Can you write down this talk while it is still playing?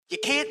You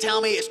can't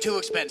tell me it's too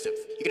expensive.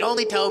 You can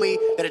only tell me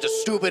that it's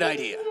a stupid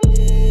idea.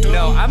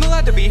 No, I'm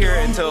allowed to be here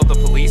until the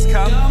police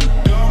come.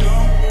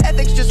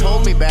 Ethics just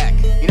hold me back.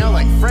 You know,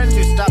 like friends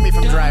who stop me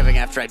from driving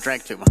after I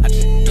drank too much.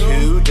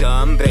 Two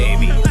dumb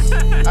babies.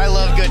 I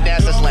love good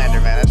NASA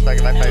slander, man. That's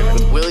fucking my favorite.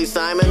 With Willie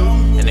Simon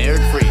and Eric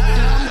Friedman.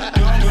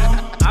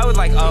 I would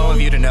like all of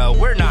you to know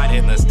we're not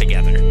in this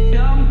together.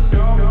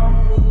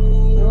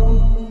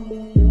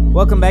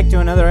 Welcome back to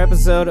another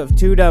episode of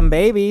Two Dumb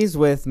Babies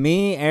with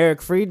me,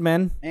 Eric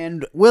Friedman.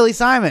 And Willie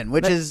Simon,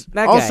 which is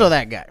that also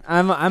guy. that guy.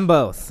 I'm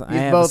both. I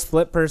have both. a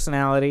split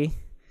personality.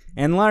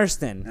 And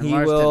Larston. And He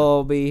Larston.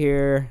 will be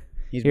here,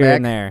 He's here back.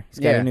 and there. He's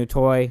got Yeah. a new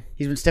toy.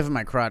 He's been stiffing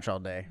my crotch all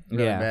day.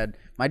 Really Yeah. bad.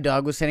 My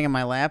dog was sitting in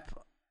my lap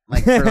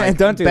like for like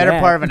Don't do better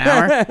that. part of an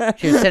hour.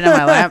 She was sitting on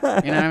my lap.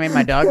 You know what I mean?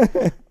 My dog.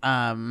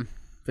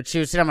 But she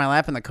was sitting on my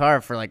lap in the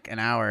car for like an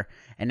hour,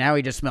 and now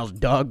he just smells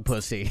dog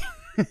pussy.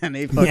 And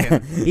he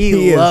fucking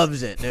he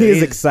loves it, dude.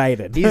 He's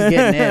excited. He's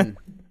getting in.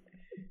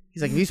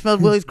 He's like, "Have you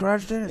smelled Willie's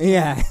crotch, dude?"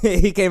 Yeah,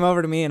 he came over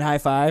to me and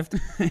high-fived.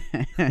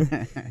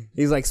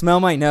 He's like, smell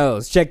my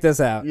nose. Check this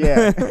out.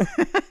 Yeah.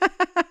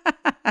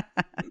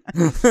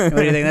 What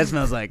do you think that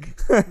smells like?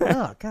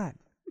 Oh God.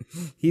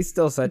 He's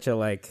still such a,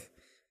 like,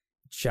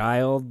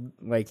 child.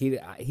 Like,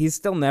 he's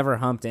still never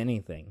humped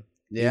anything.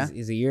 Yeah?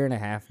 He's a year and a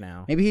half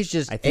now. Maybe he's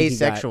just I think he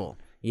got- asexual.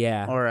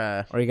 Yeah.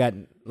 Or he got,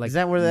 like, is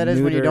that where that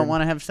is when you neutered. don't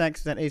want to have sex?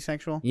 Is that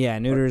asexual? Yeah,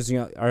 neuters,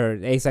 or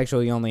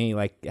asexual, you only,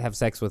 like, have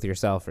sex with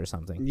yourself or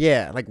something.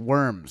 Yeah, like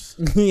worms.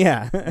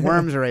 Yeah.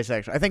 Worms are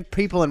asexual. I think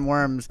people and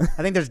worms,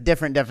 I think there's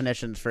different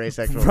definitions for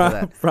asexual for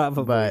that.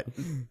 Probably. But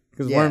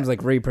Because yeah. worms,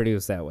 like,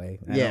 reproduce that way.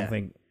 I Yeah. don't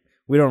think,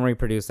 we don't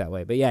reproduce that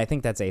way. But yeah, I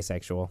think that's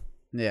asexual.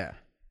 yeah.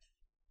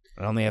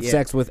 I only have Yeah.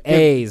 sex with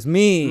A's.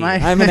 Me.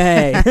 I'm an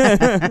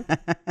A.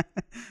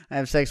 I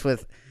have sex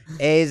with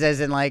A's as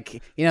in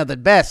like, you know, the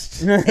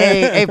best.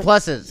 A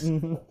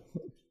pluses.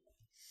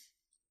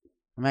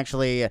 I'm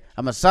actually a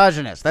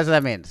misogynist. That's what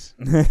that means.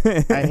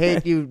 I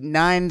hate you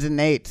 9s and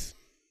 8s.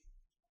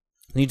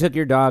 You took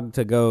your dog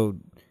to go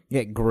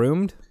get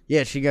groomed?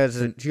 Yeah, she goes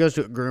to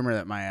a groomer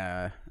that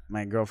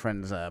my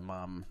girlfriend's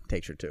mom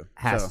takes her to.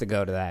 Has So- to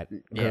go to that.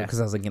 Yeah. Because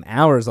I was like, an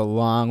hour is a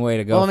long way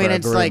to go Well, I mean, for a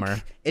it's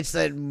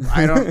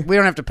groomer. like we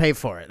don't have to pay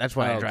for it. That's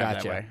why I Oh, drive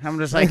gotcha. that way. I'm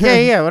just like,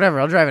 yeah, whatever.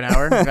 I'll drive an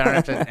hour. If I don't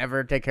have to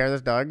ever take care of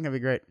this dog, that'd be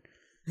great.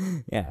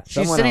 Yeah. She's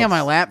someone sitting on my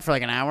else. lap for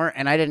like an hour,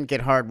 and I didn't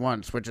get hard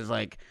once, which is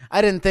like,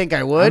 I didn't think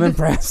I would. I'm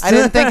impressed. I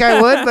didn't think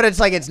I would, but it's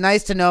like, it's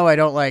nice to know I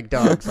don't like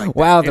dogs like that.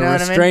 Wow, You the know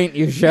what I mean? restraint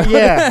you showed.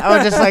 Yeah, I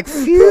was just like,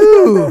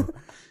 phew.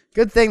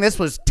 Good thing this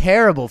was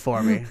terrible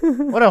for me.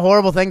 What a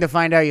horrible thing to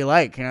find out you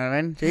like. You know what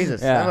I mean? Jesus,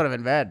 Yeah. that would have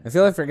been bad. I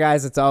feel like for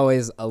guys, it's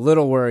always a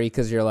little worry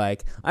because you're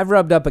like, I've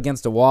rubbed up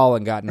against a wall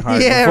and gotten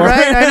hard Yeah, before.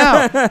 right. I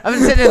know. I've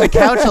been sitting on the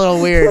couch a little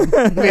weird,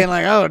 being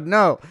like, "Oh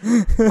no,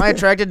 am I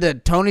attracted to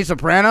Tony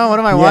Soprano? What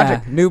am I Yeah,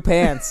 watching?" new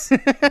pants.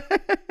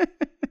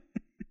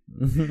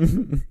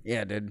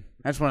 Yeah, dude,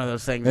 that's one of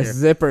those things. The You're-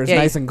 zipper's Yeah,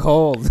 nice and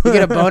cold. You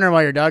get a boner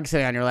while your dog's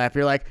sitting on your lap.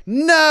 You're like,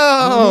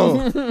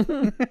 "No,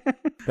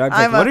 Dog's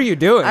like, what are you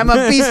doing? I'm a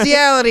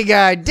bestiality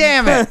guy.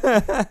 Damn it!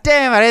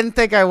 Damn, I didn't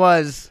think I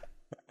was.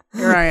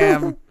 Here I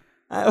am."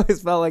 I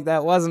always felt like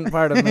that wasn't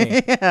part of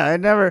me.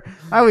 Yeah,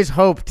 I always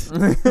hoped. I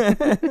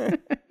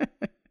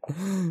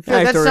have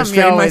that's to something you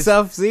restrain always-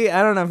 myself. See,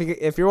 I don't know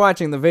if you're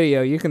watching the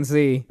video, you can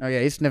see. Oh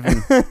yeah, he's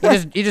sniffing.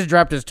 He just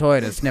dropped his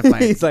toy to sniff my.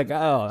 He's like,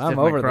 oh, Sniff I'm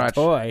my over the crotch.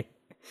 toy.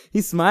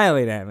 He's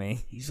smiling at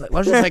me. He's like, well,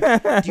 I was just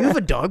like, "Do you have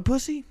a dog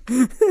pussy?"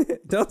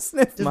 Don't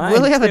sniff Does mine.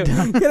 Willie have a too.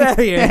 dog? Get out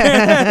of here.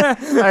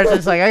 I was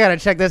just like, I gotta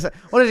check this.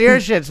 What does your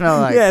shit smell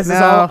like? Yeah, is this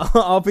No.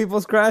 all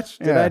people's crotch?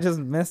 Did Yeah. I just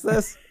miss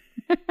this?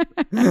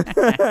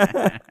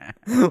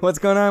 What's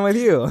going on with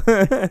you?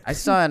 I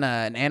saw an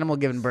animal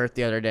giving birth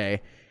the other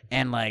day,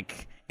 and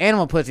like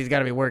animal pussy's got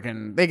to be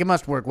working. They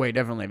must work way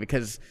differently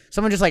because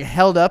someone just like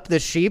held up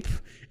this sheep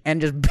and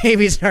just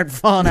babies start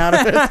falling out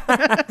of it.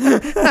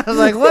 I was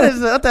like, what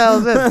the hell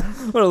is this?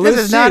 What a This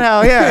loose is not sheep.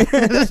 how. Yeah,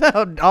 this is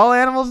how all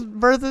animals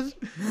birth is.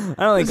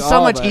 I don't think It's so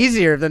all, much but-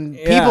 easier than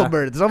Yeah. people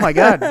births. Oh my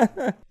god!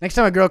 Next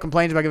time a girl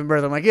complains about giving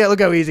birth, I'm like, yeah, look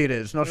how easy it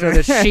is, and I'll show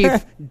this sheep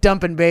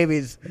dumping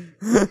babies.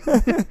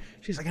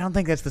 She's like, I don't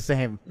think that's the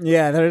same.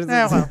 Yeah, there's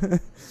Yeah, well.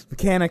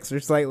 mechanics are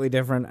slightly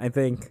different. I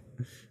think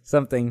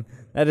something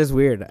that is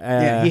weird.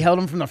 Yeah, he held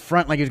him from the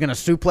front like he was gonna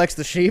suplex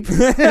the sheep,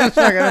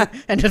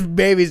 and just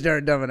babies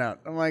started dumping out.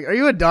 I'm like, are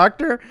you a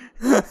doctor?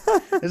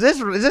 Is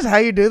this how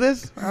you do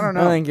this? I don't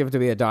I know. think you have to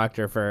be a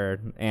doctor for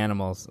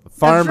animals.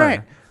 Farmer. That's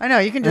right. I know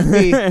you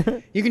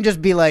can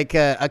just be like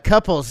a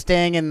couple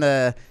staying in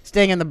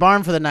the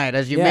barn for the night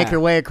as you Yeah. make your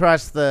way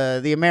across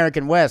the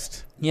American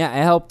West. Yeah, I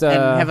helped. And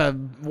have a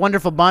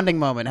wonderful bonding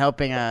moment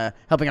helping a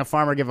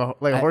farmer give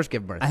a horse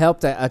give birth. I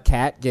helped a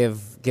cat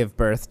give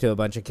birth to a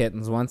bunch of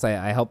kittens once.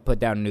 I helped put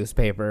down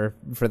newspaper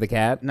for the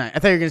cat. No, I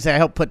thought you were gonna say I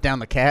helped put down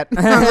the cat.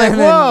 I was like,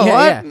 whoa,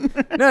 Yeah,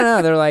 what? yeah.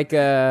 No, they're like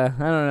I don't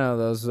know,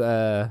 those what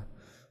are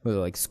they,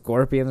 like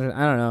scorpions? I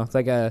don't know. It's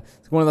like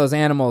it's one of those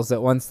animals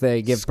that once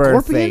they give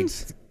birth, they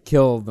Scorpions?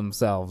 kill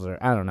themselves, or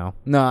I don't know.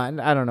 No,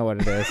 I don't know what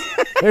it is.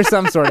 There's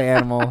some sort of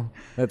animal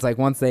that's like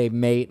once they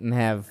mate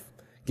and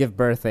give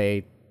birth,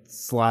 they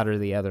slaughter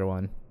the other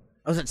one.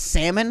 Was it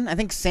salmon? I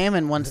think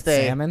salmon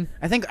salmon?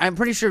 I'm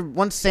pretty sure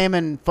once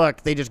salmon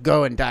fuck, they just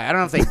go and die. I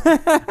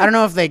don't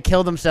know if they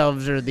kill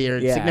themselves or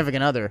their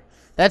significant other.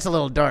 That's a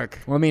little dark.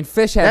 Well, I mean,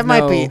 fish have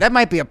that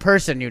might be a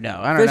person, I don't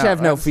know. Fish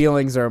have no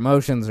feelings or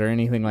emotions or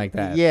anything like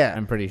that. Yeah.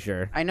 I'm pretty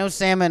sure. I know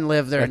salmon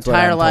live their That's what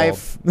entire I'm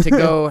life to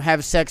go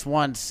have sex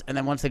once, and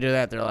then once they do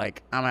that, they're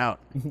like, I'm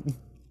out.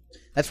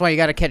 That's why you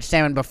got to catch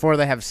salmon before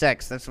they have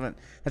sex. That's when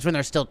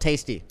they're still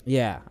tasty.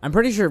 Yeah, I'm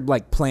pretty sure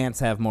like plants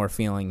have more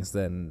feelings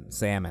than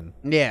salmon.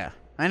 Yeah,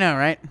 I know,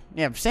 right?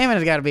 Yeah, salmon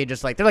has got to be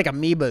just like they're like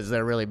amoebas.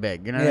 They're really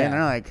big. You know what I mean?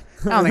 They're like,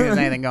 I don't think there's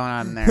anything going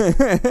on in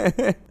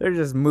there. They're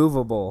just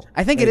movable.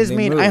 I think it is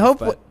mean. I hope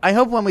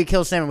when we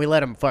kill salmon, we let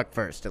them fuck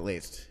first, at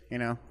least. You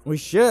know, we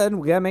should.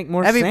 We gotta make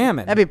more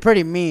salmon. That'd be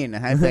pretty mean,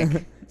 I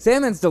think.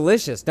 Salmon's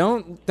delicious.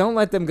 Don't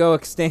let them go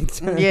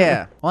extinct.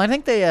 Yeah. Well, I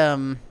think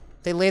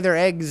they lay their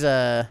eggs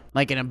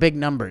like in a big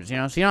numbers, so you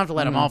don't have to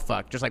let them all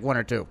fuck, just like one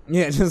or two.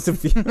 Yeah, just a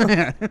few.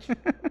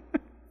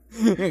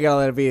 You gotta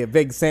let it be a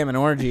big salmon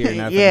orgy or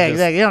nothing. Yeah,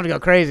 exactly. You don't have to go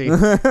crazy.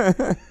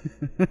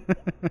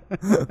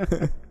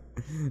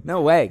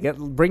 No way.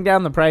 Bring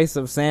down the price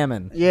of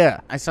salmon. Yeah,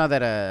 I saw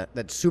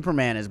that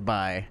Superman is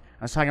by.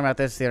 I was talking about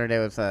this the other day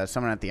with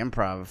someone at the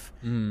Improv,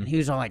 and he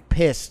was all like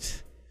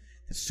pissed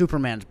that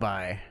Superman's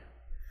by.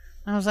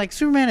 I was like,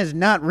 Superman is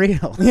not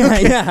real.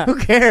 Yeah. Who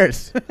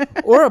cares?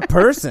 Or a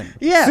person.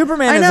 Yeah.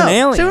 Superman is an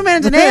alien.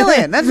 Superman's an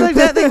alien. That's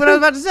exactly what I was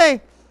about to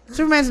say.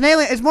 Superman's an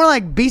alien. It's more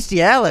like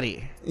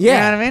bestiality.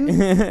 Yeah. You know what I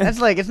mean? That's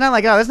like, it's not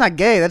like, oh, that's not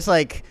gay. That's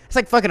like, it's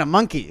like fucking a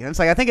monkey. It's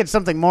like, I think it's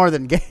something more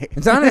than gay.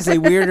 It's honestly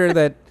weirder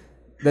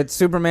that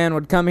Superman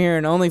would come here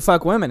and only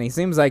fuck women. He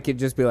seems like he'd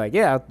just be like,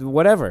 yeah,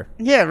 whatever.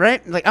 Yeah,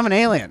 right? Like, I'm an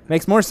alien.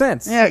 Makes more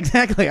sense. Yeah,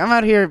 exactly. I'm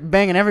out here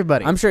banging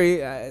everybody. I'm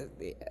sure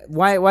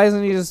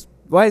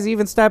why is he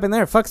even stopping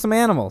there? Fuck some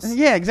animals.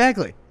 Yeah,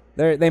 exactly.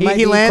 They might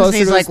he be lands closer and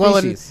he's to like,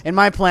 well, in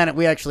my planet,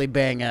 we actually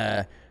bang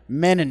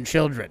men and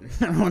children.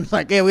 Everyone's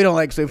like, yeah, we don't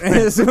like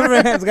Superman.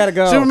 Superman's got to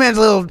go. Superman's a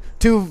little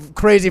too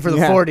crazy for the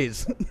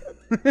 40s.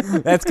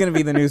 That's going to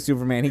be the new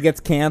Superman. He gets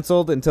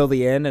canceled until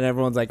the end, and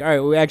everyone's like, all right,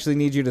 we actually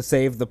need you to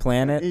save the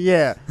planet.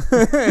 Yeah.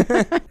 You're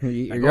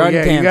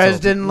uncanceled. You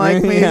guys didn't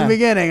like me in the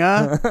beginning,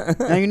 huh?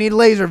 Now you need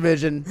laser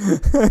vision.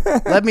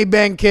 Let me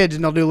bang kids,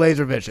 and they'll do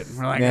laser vision.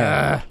 We're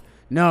like,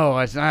 no,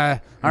 it's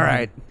not. All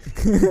right.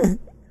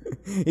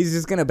 He's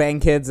just going to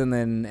bang kids and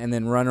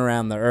then run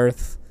around the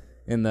Earth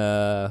in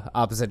the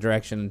opposite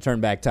direction and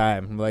turn back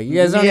time. Like, you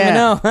guys don't even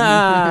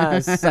know.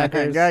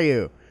 Suckers. Got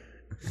you.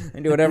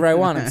 And do whatever I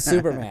want. I'm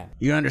Superman.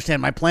 You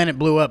understand, my planet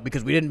blew up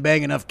because we didn't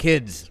bang enough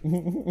kids.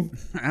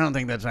 I don't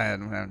think that's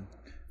how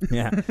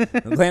Yeah.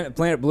 The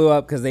planet blew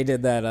up because they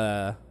did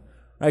that.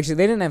 Actually,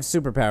 they didn't have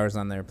superpowers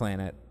on their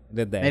planet,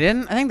 did they? They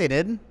didn't? I think they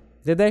did.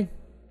 Did they?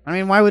 I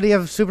mean, why would he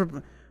have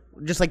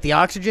just like the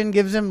oxygen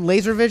gives him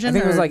laser vision? I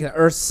think it was like the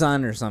Earth's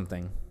sun or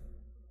something.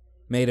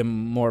 Made him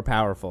more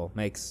powerful.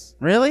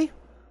 Really?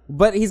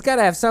 But he's got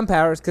to have some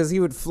powers because he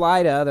would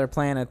fly to other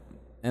planet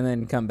and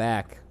then come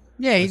back.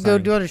 Yeah, he'd go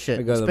do other shit.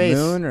 He'd go to space.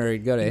 the moon, or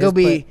he'd go to he'd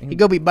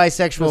go be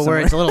bisexual where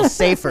it's a little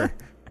safer.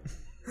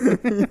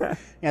 Yeah,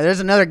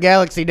 there's another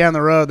galaxy down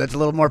the road that's a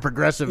little more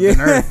progressive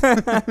than Earth.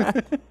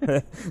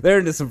 They're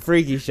into some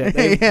freaky shit.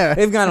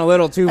 They've gone a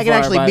little too far. I can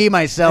actually be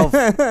myself.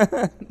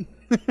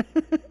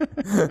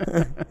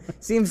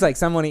 Seems like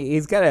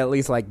he's got to at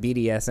least like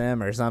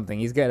BDSM or something.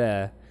 He's got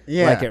to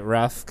like it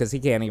rough because he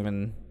can't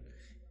even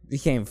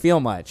feel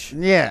much.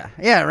 Yeah,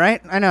 right?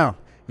 I know.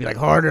 Be like,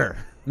 harder.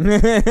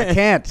 I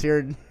can't.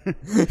 You're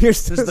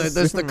there's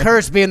the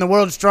curse being the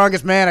world's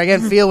strongest man. I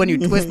can't feel when you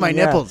twist my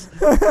nipples.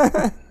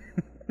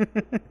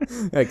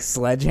 Like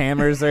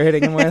sledgehammers they're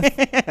hitting him with.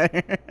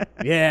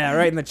 Yeah,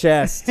 right in the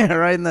chest. Yeah,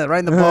 right in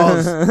the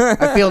balls.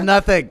 I feel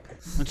nothing.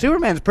 And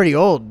Superman's pretty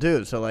old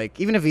too, so like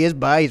even if he is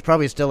bi, he's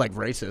probably still like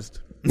racist.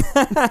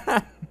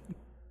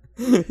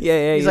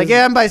 Yeah. He's like,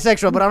 I'm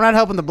bisexual, but I'm not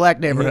helping the black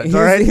neighborhoods.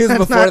 All right, he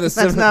was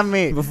that's not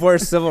me. Before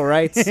civil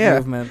rights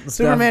movement.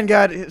 Superman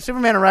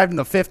arrived in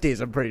the 50s.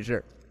 I'm pretty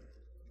sure.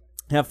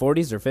 Yeah,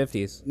 40s or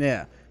 50s.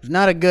 Yeah, it's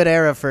not a good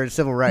era for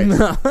civil rights.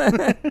 No.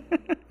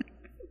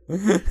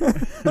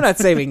 We're not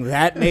saving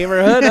that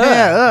neighborhood.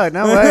 Yeah,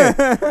 no way.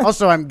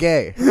 Also, I'm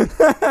gay.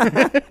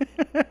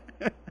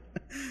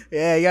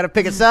 Yeah, you got to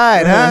pick a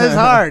side, huh? It's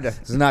hard.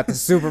 This is not the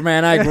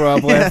Superman I grew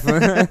up with.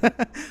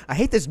 I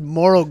hate this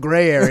moral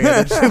gray area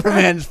that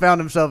Superman's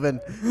found himself in.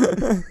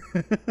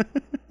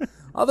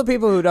 All the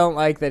people who don't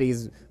like that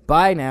he's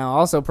bi now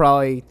also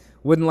probably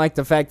wouldn't like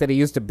the fact that he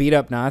used to beat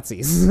up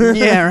Nazis.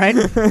 Yeah, right?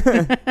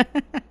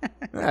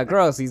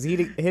 Gross. He's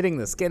hitting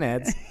the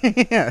skinheads.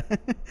 Yeah.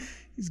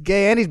 He's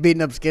gay and he's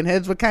beating up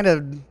skinheads. What kind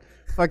of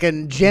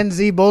fucking Gen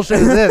Z bullshit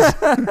is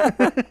this?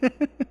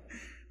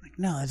 Like,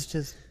 no, it's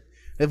just...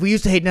 We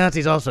used to hate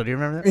Nazis also. Do you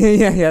remember that?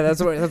 yeah.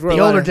 That's where The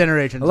older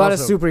generations A lot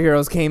also. of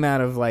superheroes came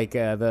out of like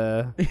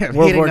the Yeah,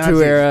 World hating War Nazis.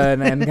 II era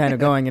and kind of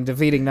going and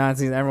defeating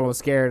Nazis. Everyone was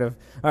scared of.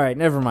 All right,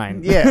 never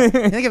mind. Yeah.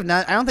 I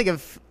don't think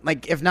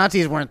if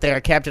Nazis weren't there,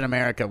 Captain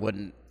America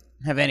wouldn't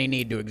have any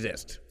need to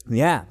exist.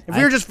 yeah. If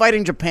we were just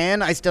fighting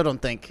Japan, I still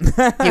don't think he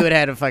would have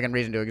had a fucking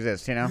reason to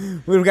exist, you know?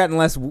 we would have gotten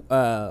less. We'd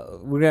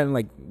gotten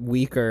like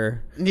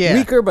weaker. Yeah.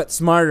 Weaker but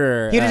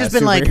smarter. He'd have just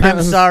been like, I'm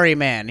superheroes. sorry,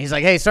 man. He's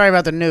like, hey, sorry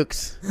about the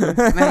nukes.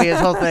 Maybe his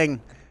whole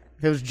thing.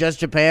 If it was just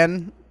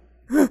Japan.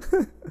 Well, if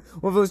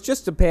it was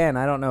just Japan,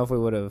 I don't know if we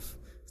would have.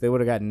 If they would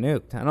have gotten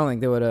nuked, I don't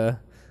think they would have.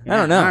 I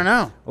don't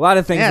know. A lot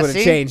of things Yeah, would have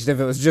see? changed if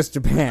it was just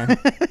Japan.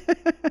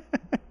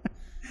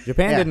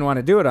 Japan Yeah. didn't want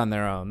to do it on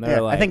their own. They're Yeah,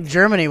 like, I think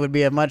Germany would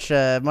be a much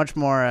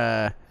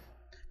more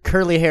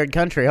curly-haired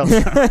country also.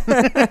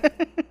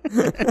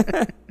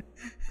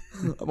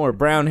 more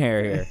brown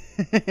hair here.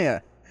 Yeah.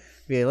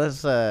 Yeah,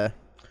 let's I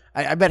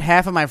bet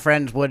half of my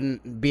friends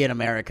wouldn't be in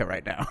America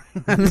right now.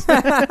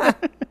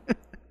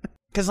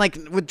 Cuz like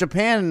with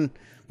Japan,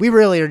 we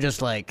really are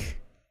just like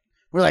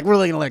we're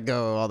really going to let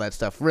go of all that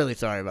stuff. Really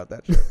sorry about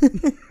that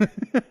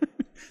shit.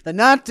 The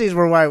Nazis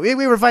were why we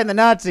were fighting the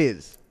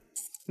Nazis.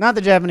 Not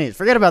the Japanese.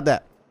 Forget about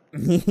that.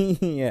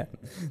 Yeah,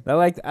 I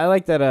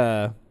like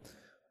that.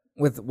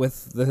 With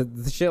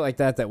the shit like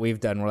that we've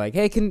done, we're like,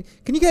 hey, can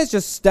you guys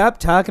just stop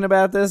talking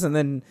about this? And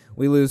then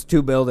we lose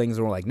 2 buildings,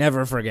 and we're like,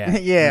 never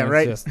forget. Yeah, And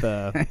right. It's just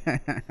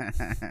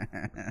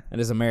it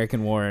is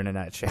American war in a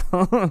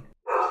nutshell.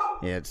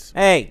 Yeah, it's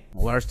Hey,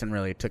 Larson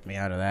really took me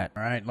out of that.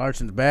 All right,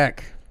 Larson's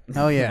back.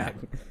 Oh yeah.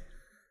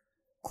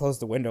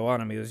 closed the window on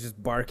him. He was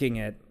just barking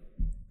at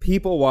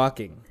people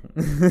walking.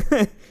 He's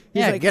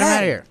Yeah, like, get him "Hey,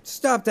 outta here."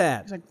 Stop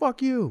that. He's like,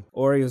 fuck you.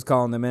 Or he was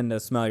calling them in to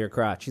smell your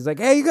crotch. He's like,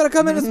 hey, you gotta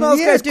come in and smell this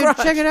Yeah, guy's dude, crotch.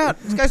 check it out.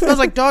 This guy smells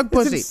like dog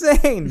pussy. It's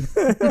insane.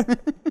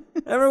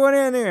 Everyone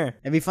in here.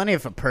 It'd be funny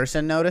if a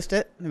person noticed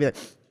it. They'd be like,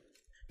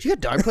 "Do you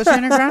got dog pussy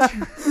in your crotch?"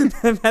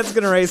 That's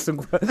gonna raise some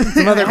other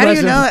How do you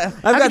questions. know that?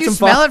 How got could you some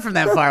smell it from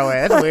that far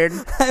away? That's weird.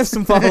 I have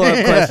some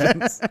follow-up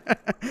questions.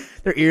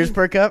 Their ears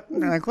perk up.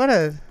 They're like, "What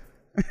a?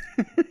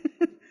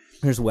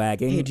 There's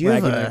wagging, Hey, do you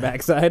have wagging a- their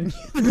backside.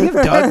 Do you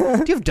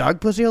have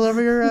dog pussy all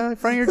over your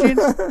front of your jeans?"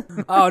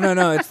 Oh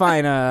no, it's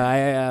fine.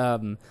 I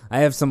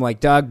have some like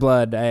dog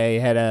blood. I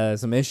had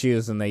some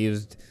issues, and they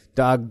used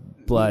dog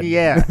blood.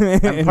 Yeah,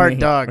 I'm in part me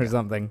dog. or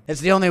something. It's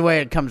the only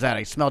way it comes out.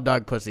 I smell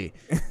dog pussy.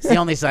 It's the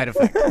only side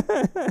effect.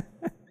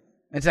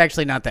 It's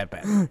actually not that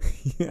bad.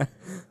 Yeah.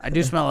 I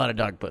do smell a lot of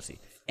dog pussy,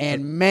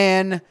 and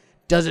man,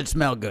 does it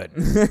smell good.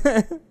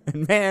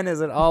 And man,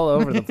 is it all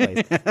over the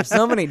place. There's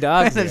so many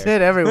dogs That's here.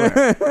 it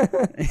everywhere.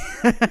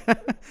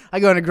 I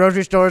go into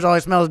grocery stores, all I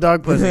smell is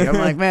dog pussy. I'm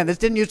like, man, this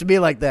didn't used to be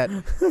like that.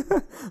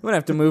 I'm gonna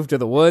have to move to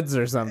the woods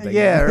or something.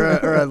 Yeah,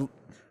 or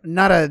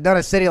not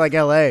a city like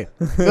L.A.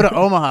 Go to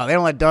Omaha. They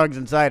don't let dogs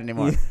inside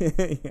anymore.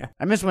 Yeah.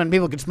 I miss when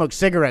people could smoke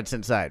cigarettes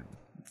inside.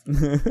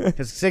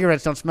 Because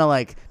cigarettes don't smell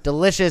like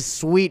delicious,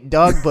 sweet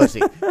dog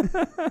pussy.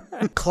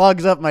 It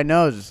clogs up my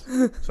nose,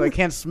 so I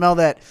can't smell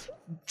that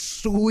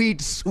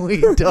sweet,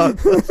 sweet dog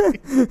pussy.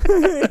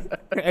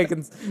 I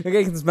can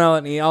smell it,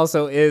 and he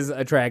also is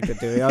attracted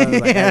to it. I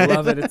was like, I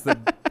love it.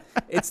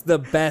 It's the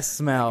best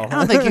smell.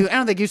 I don't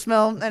think you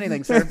smell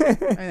anything, sir.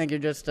 I think you're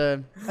just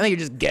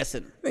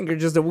guessing. I think you're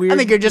just a weird. I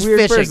think you're just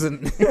weird fishing.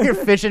 person. You're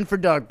fishing for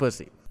dog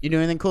pussy. You do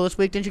anything cool this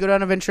week? Didn't you go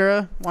down to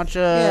Ventura? Watch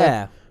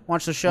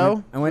the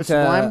show? I went with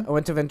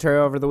Sublime? to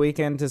Ventura over the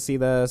weekend to see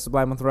the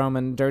Sublime with Rome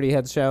and Dirty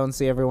Heads show and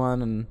see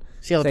everyone and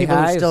See all the say people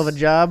hi. who still have a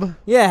job?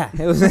 Yeah,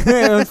 it was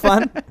it was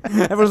fun.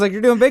 Everyone's like,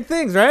 "You're doing big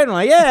things, right?" I'm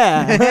like,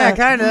 "Yeah, Yeah,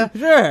 kind of.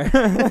 sure."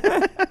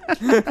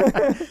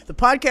 The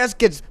podcast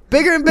gets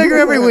bigger and bigger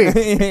every week.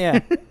 Yeah.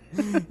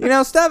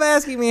 Stop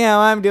asking me how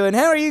I'm doing.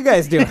 How are you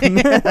guys doing?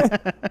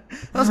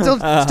 Well, still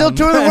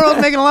touring the world,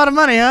 making a lot of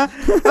money, huh?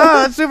 Oh,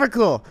 that's super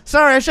cool.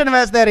 Sorry, I shouldn't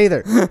have asked that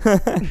either.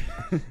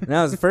 No,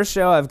 it was the first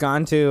show I've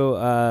gone to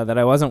that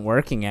I wasn't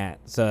working at,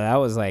 so that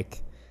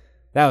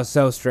was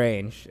so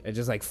strange. I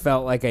just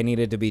felt like I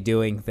needed to be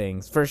doing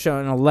things. First show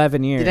in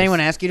 11 years. Did anyone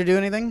ask you to do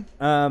anything?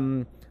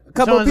 A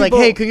couple Someone's people,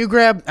 like, "Hey, can you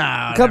grab?"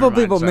 a couple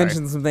people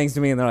mentioned some things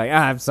to me, and they're like,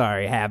 "I'm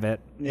sorry, habit,"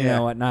 Yeah.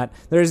 whatnot.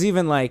 There's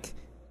even like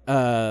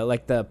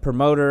the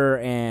promoter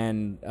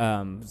and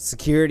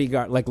security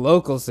guard, like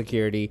local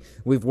security.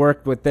 We've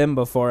worked with them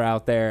before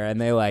out there, and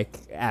they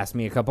asked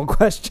me a couple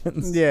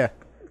questions. Yeah.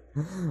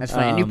 That's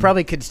fine. And you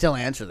probably could still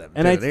answer them.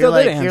 And too. I You're still did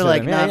like, answer you're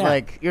like them. Yeah, not yeah.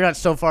 like you're not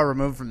so far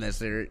removed from this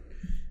that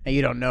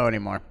you don't know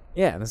anymore.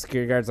 Yeah, and the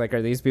security guard's like,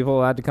 "Are these people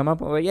allowed to come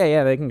up?" I'm like,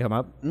 yeah, they can come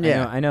up.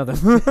 Yeah. I know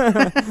them.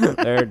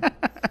 They're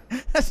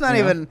That's not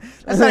even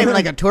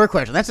like a tour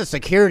question. That's a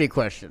security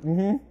question.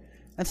 Mm-hmm.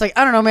 That's like,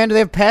 I don't know, man. Do they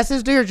have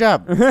passes? Do your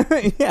job.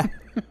 yeah,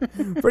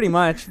 pretty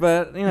much.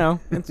 But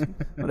it's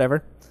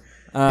whatever.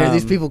 Are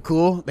these people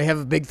cool? They have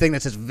a big thing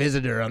that says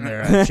visitor on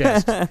their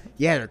chest.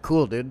 Yeah, they're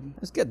cool, dude.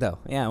 It's good though.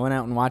 Yeah, I went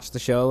out and watched the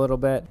show a little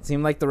bit.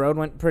 Seemed like the road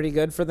went pretty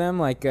good for them.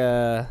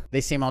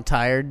 They seem all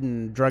tired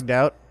and drugged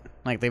out.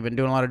 Like they've been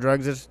doing a lot of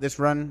drugs this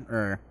run,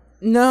 or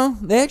No,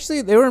 they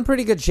were in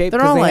pretty good shape. They're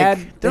 'cause all they like- had,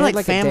 they're they like had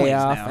like a families day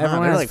off. now, huh?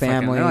 Everyone They're has like fucking-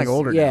 families. they're like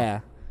older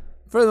now.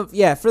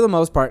 Yeah. For the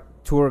most part,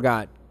 tour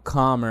got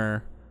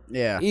calmer.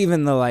 Yeah.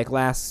 Even the like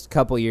last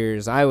couple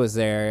years I was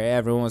there,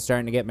 everyone was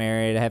starting to get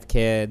married, have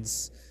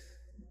kids.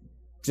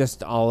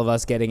 Just all of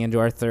us getting into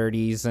our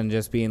 30s and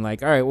just being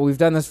like, all right, well, we've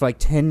done this for like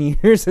 10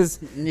 years. And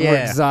we're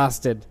Yeah.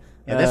 exhausted.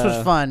 Yeah, this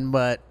was fun,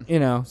 but You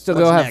know, still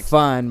What's go have next?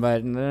 fun,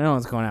 but no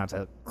one's going out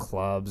to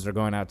clubs or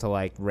going out to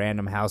like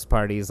random house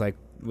parties like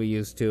we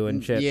used to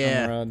and shit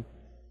Yeah. on the road.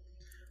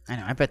 I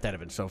know. I bet that'd have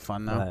been so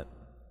fun though, But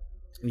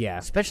yeah.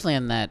 especially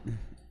in that.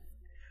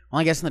 Well,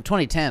 I guess in the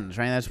 2010s,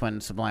 right? That's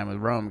when Sublime with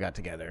Rome got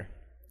together.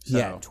 So,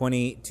 Yeah,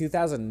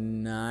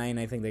 2009,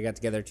 I think they got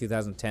together.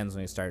 2010s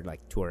when they started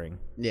like touring.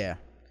 Yeah.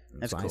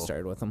 That's when cool. I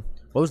started with them.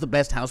 What was the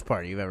best house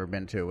party you've ever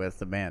been to with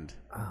the band?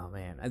 Oh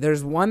man,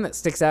 there's one that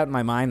sticks out in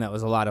my mind that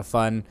was a lot of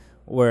fun.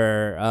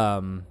 Where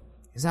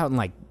it's out in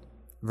like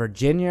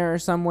Virginia or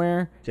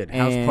somewhere. Dude,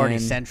 House Party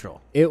and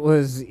Central. It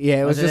was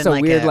it was just in a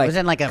weird like was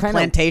it in like a kinda-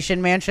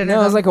 plantation mansion? No, or it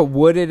was something?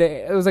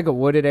 like a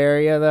wooded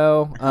area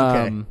though.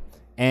 Okay.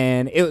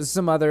 And it was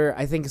some other,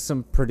 I think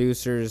some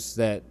producers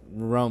that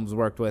Rome's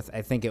worked with.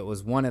 I think it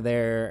was one of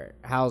their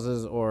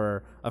houses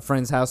or a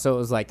friend's house. So it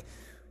was like, it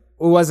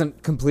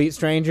wasn't complete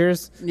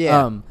strangers.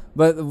 Yeah.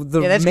 But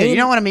the Yeah, that's main, good. You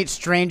don't want to meet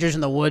strangers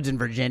in the woods in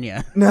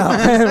Virginia. no,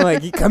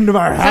 like you come to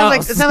our It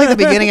house. sounds like the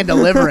beginning of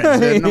Deliverance.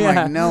 Dude. And I'm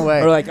Yeah. like, no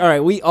way. We're like, all right,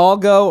 we all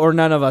go or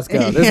none of us go.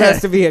 This Yeah.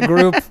 has to be a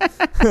group.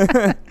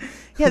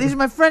 Yeah, these are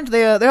my friends.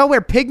 They all wear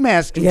pig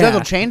masks and Yeah.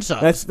 juggle chainsaws.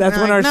 That's And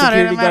when I'm our like, "No, dude,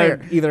 security I'm outta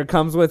guard here." either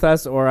comes with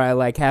us or I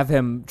like have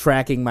him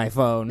tracking my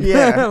phone.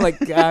 Yeah. Like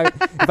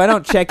if I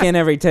don't check in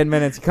every 10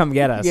 minutes, come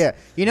get us. Yeah,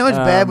 you know it's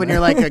bad when you're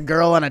like a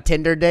girl on a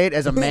Tinder date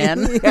as a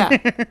man. Yeah.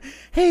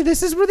 Hey,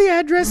 this is where the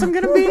address I'm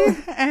gonna be,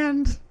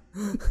 and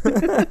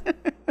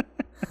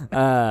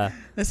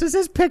this is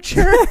his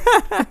picture.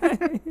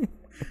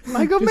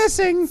 I go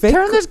missing.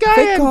 Turn this guy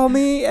fake in. call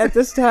me at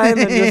this time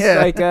and just Yeah.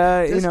 like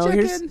you Just know, check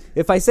here's in.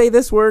 if I say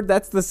this word,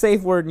 that's the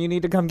safe word, and you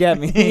need to come get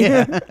me.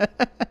 Yeah.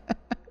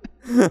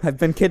 I've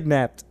been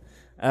kidnapped.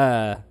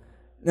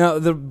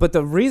 No, but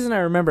the reason I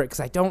remember it, because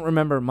I don't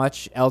remember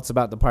much else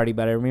about the party,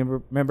 but I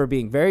remember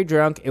being very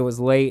drunk. It was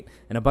late,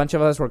 and a bunch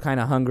of us were kind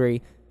of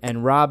hungry.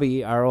 And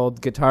Robbie, our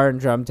old guitar and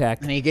drum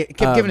tech, And he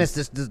kept giving us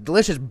this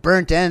delicious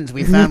burnt ends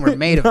we found were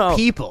made No. of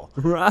people.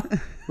 Robbie,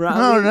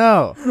 Oh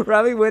no!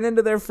 Robbie went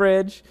into their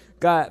fridge,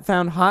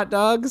 found hot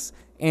dogs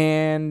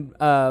and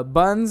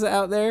buns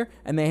out there,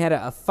 and they had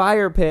a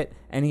fire pit,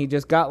 and he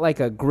just got like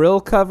a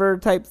grill cover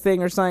type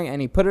thing or something,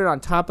 and he put it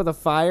on top of the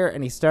fire,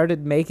 and he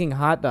started making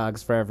hot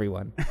dogs for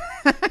everyone.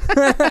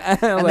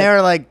 And they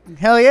were like,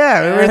 "Hell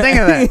yeah, we were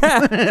thinking of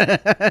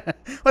that.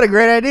 What a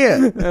great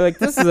idea!" They're like,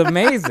 "This is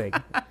amazing."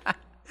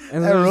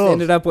 And That we just rules.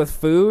 ended up with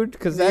food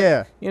because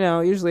Yeah.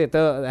 usually at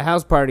the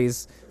house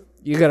parties,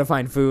 you gotta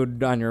find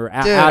food on your Dude,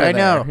 out of I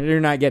there. know.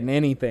 You're not getting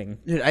anything.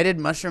 Dude, I did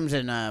mushrooms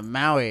in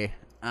Maui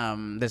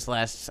this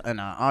last in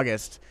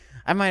August.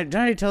 Did I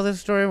already tell this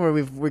story where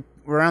we're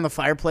around the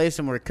fireplace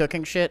and we're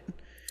cooking shit?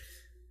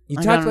 You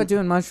I talked don't- about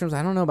doing mushrooms.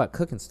 I don't know about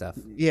cooking stuff.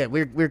 Yeah,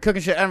 we're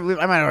cooking shit. I might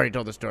have already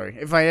told the story.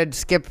 If I had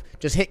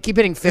keep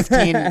hitting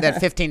 15 that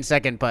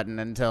 15-second button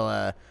until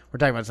we're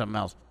talking about something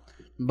else.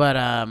 But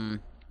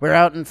we're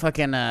out and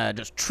fucking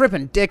just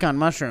tripping dick on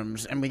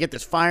mushrooms, and we get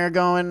this fire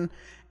going,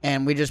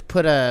 and we just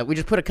put a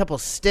couple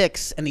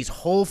sticks and these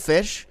whole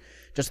fish.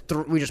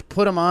 We just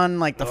put them on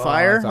like the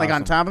fire, that's like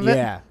on awesome. top of it.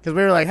 Yeah. Because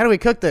we were like, how do we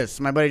cook this?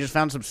 My buddy just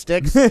found some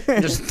sticks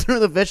and just threw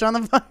the fish on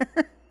the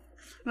fire.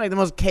 Like the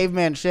most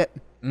caveman shit.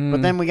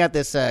 But then we got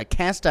this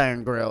cast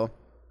iron grill,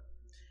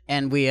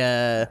 and we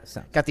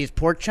got these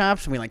pork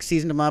chops, and we like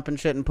seasoned them up and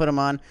shit and put them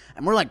on,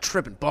 and we're like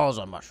tripping balls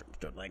on mushrooms,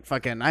 dude. Like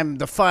fucking,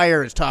 the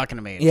fire is talking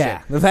to me. And Yeah,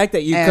 shit. the fact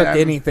that you And, cooked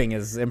anything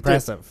is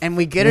impressive. And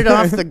we get it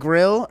off the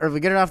grill, or we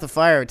get it off the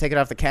fire, we take it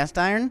off the cast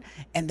iron,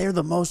 and they're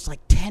the most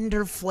like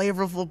tender,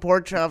 flavorful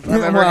pork chops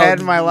I've ever Well, had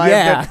in my life.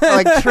 yeah.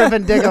 Dude. Like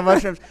tripping dick on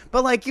mushrooms.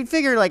 But like you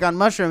figure like on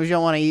mushrooms you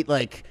don't want to eat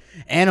like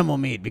animal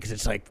meat because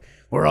it's like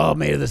we're all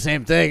made of the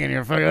same thing and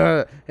you're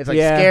fucking it's like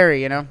Yeah.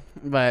 scary, you know?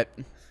 But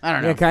I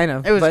don't know. Yeah, kind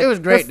of. It was But great,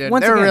 that's- dude.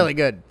 once They were again, really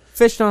good.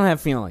 Fish don't have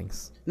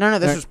feelings. No,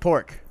 this was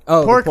pork.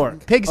 Oh, the pork.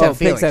 pork. Pigs Oh, have pigs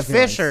feelings. have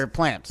Fish feelings. are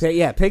plants.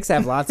 Yeah, pigs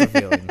have lots of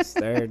feelings.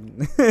 They're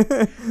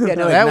Yeah,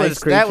 no,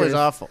 that was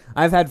awful.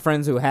 I've had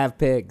friends who have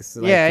pigs.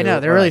 Like, Yeah, I know.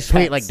 who They're are, really like,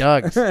 sweet pets. like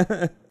dogs.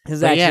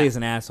 His But actually yeah. is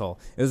an asshole.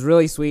 It was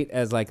really sweet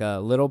as like a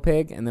little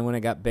pig, and then when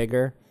it got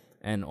bigger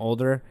and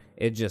older,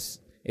 it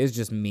was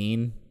just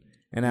mean.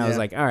 And I was Yeah.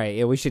 like, all right,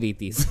 yeah, we should eat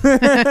these.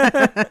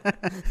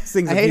 This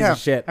thing's I a hate piece how of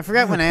shit. I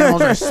forgot when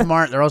animals are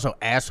smart, they're also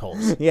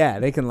assholes. Yeah,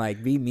 they can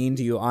like be mean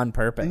to you on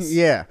purpose.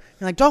 Yeah,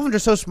 and like dolphins are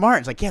so smart.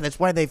 It's like, yeah, that's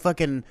why they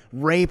fucking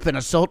rape and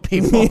assault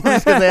people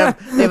because they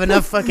have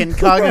enough fucking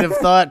cognitive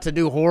thought to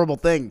do horrible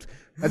things.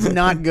 That's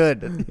not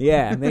good.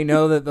 Yeah, they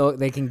know that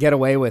they can get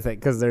away with it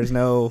because there's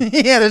no.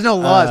 Yeah, there's no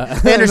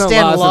laws. They there's no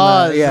understand laws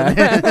laws. in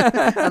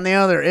the- And the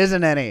other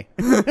isn't any.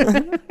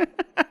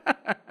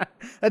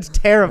 That's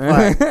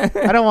terrifying.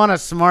 I don't want a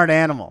smart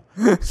animal.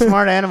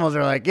 Smart animals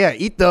are like, yeah,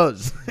 eat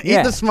those. Eat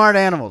Yeah. the smart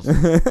animals.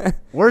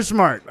 We're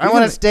smart. I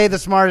want to stay the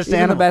smartest Even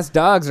animal. the best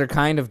dogs are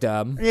kind of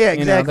dumb. Yeah, You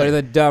know, exactly.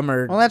 they're the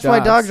dumber. Well, that's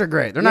why dogs are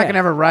great. They're not Yeah. going to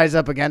ever rise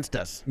up against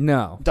us.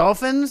 No.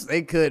 Dolphins,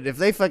 they could. If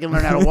they fucking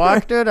learn how to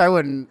walk, dude, I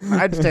wouldn't.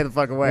 I'd stay the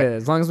fuck Yeah, away.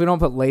 as long as we don't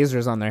put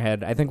lasers on their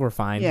head, I think we're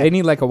fine. Yeah. They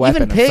need like a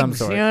weapon Even pigs, of some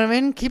sort. you know what I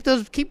mean?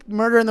 Keep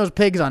murdering those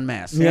pigs en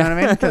masse. You know what I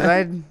mean?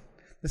 Because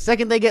the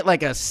second they get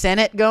like a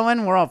Senate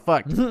going, we're all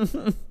fucked.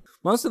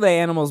 Most of the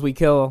animals we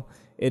kill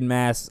in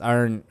mass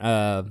aren't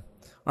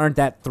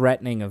that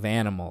threatening of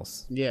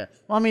animals. Yeah.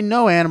 Well, I mean,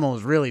 no animal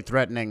is really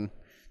threatening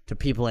to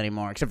people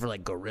anymore, except for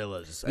like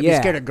gorillas. I'd be Yeah.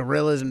 scared of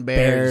gorillas and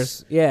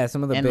bears. Yeah,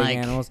 some of the And, big like-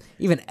 animals.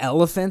 Even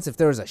elephants, if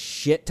there was a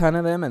shit ton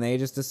of them and they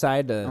just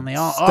decide to And they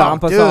all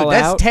stomp us dude, all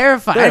that's out.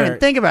 terrifying. I didn't they're- even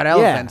think about yeah.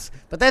 elephants,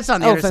 but that's on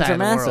the Elephants other side are of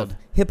the massive. world.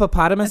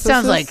 Hippopotamuses?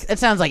 That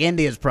sounds like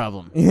India's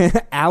problem.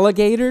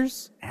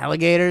 Alligators?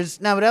 Alligators?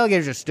 No, but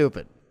alligators are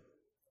stupid.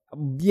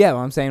 Yeah,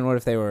 well, I'm saying, what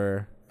if they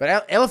were...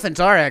 But elephants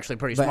are actually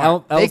pretty But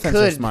smart. elephants they are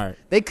could, smart.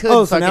 They could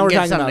Oh, so fucking now we're get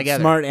talking something about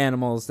together. smart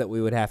animals that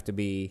we would have to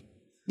be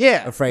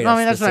Yeah. afraid No, of I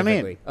mean, that's what I mean.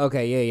 specifically.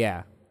 Okay,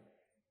 yeah.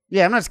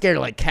 Yeah, I'm not scared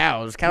of like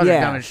cows. Cows Yeah.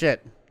 are dumb as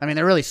shit. I mean,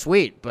 they're really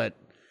sweet, but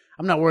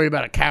I'm not worried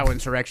about a cow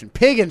insurrection.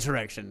 Pig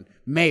insurrection,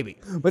 maybe.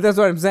 But that's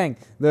what I'm saying.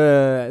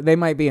 They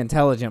might be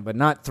intelligent, but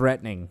not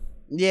threatening.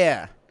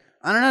 Yeah.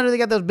 I don't know. Do they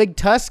got those big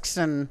tusks?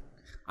 And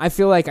I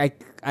feel like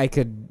I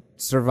could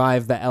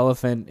survive the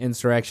elephant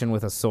insurrection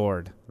with a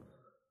sword.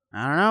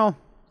 I don't know.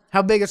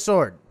 How big a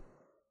sword?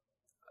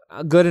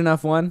 A good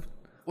enough one.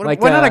 Why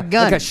not a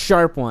gun? Like a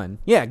sharp one.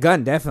 Yeah,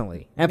 gun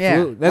definitely.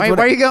 Absolutely. Yeah. That's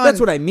why are you going? That's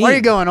what I mean. Why are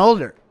you going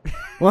older?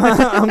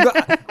 Well,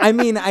 I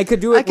mean, I could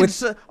do it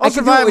with. I'll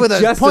survive with a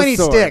just pointy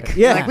sword. stick.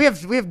 Yeah. Like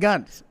we have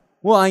guns.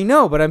 Well, I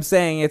know, but I'm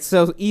saying it's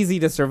so easy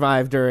to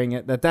survive during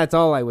it that's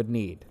all I would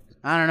need.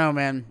 I don't know,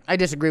 man. I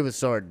disagree with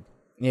sword.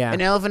 Yeah.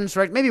 An elephant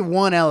insurrection, maybe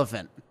one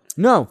elephant,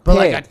 No, but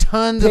pig. like a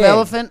tons of Pig.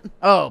 elephant.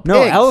 Oh,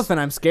 No, pigs. elephant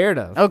I'm scared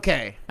of.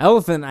 Okay.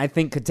 Elephant I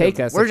think could take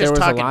us We're if there just was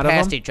talking a lot of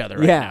past them. each other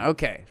right Yeah. now.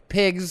 Okay.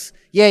 Pigs.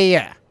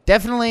 Yeah.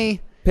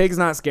 Definitely Pigs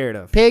not scared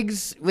of.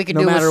 pigs we can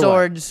No do with matter what.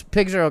 swords.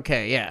 Pigs are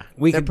okay, yeah.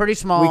 They're pretty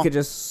small. We could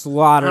just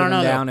slaughter I don't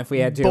them know, down though. if we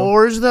had to.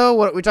 Boars though?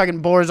 What we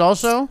talking boars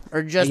also?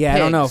 Or just Yeah, I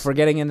don't know. pigs? If we're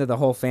getting into the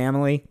whole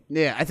family,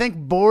 Yeah, I think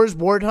boars,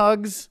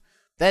 warthogs,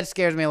 that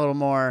scares me a little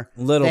more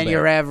Little than bit.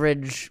 your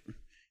average,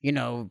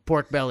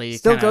 pork belly.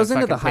 still kinda goes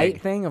into the fucking height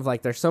pig. thing of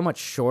like they're so much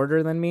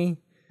shorter than me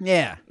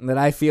Yeah. that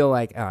I feel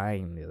like I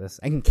can do this.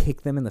 I can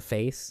kick them in the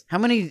face. How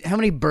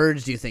many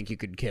birds do you think you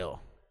could kill?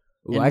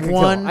 Ooh, In I could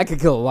one- kill. I could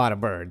kill a lot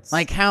of birds.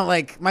 Like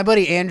my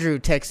buddy Andrew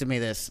texted me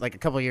this like a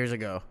couple years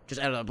ago.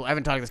 Just out of the blue. I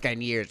haven't talked to this guy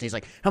in years. And he's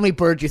like, "How many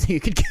birds do you think you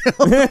could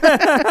kill?"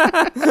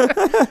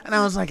 And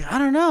I was like, "I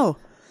don't know,"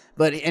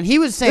 and he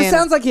was saying this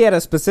sounds like he had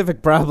a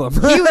specific problem.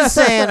 he was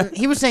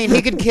saying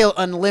he could kill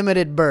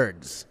unlimited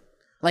birds.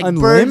 Like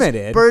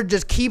Unlimited? birds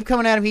just keep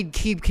coming at him. He'd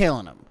keep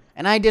killing them,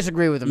 and I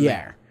disagree with him Yeah.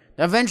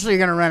 there. Eventually, you're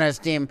gonna run out of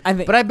steam. I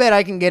think- but I bet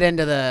I can get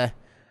into the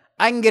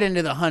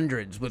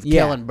hundreds with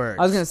killing birds.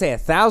 I was gonna say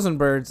 1,000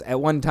 birds at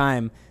one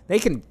time. They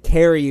can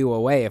carry you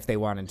away if they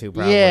wanted to.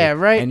 Probably. Yeah,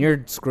 right. And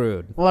you're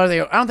screwed. Well, are they?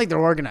 I don't think they're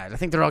organized. I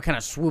think they're all kind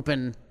of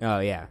swooping. Oh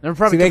yeah. They're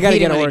probably See, they gotta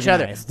competing get with each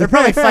other. organized. They're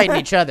probably fighting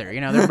each other.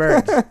 They're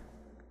birds.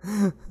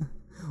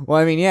 Well,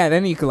 I mean, yeah.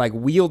 Then you could like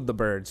wield the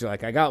birds. You're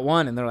like, I got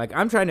one, and they're like,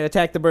 I'm trying to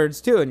attack the birds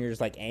too, and you're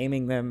just like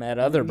aiming them at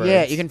other birds.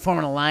 Yeah, you can form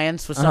an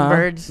alliance with some Uh-huh.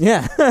 birds.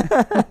 Yeah.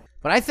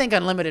 But I think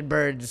unlimited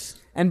birds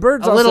And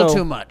birds a little also-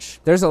 too much.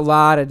 There's a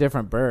lot of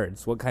different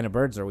birds. What kind of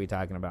birds are we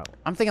talking about?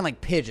 I'm thinking like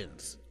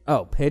pigeons.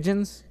 Oh,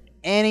 pigeons.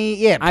 I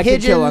I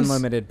pigeons. could kill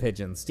unlimited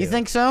pigeons. Too. You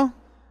think so?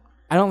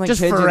 I don't think Just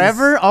pigeons,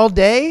 forever, all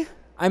day?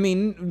 I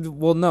mean,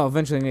 well, no.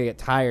 Eventually, I'm gonna get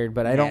tired,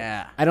 but I don't.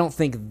 Yeah. I don't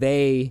think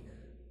they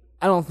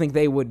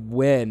would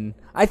win.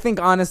 I think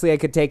honestly, I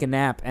could take a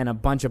nap and a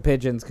bunch of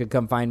pigeons could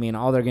come find me, and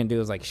all they're gonna do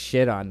is like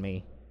shit on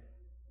me.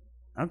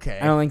 Okay.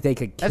 I don't think they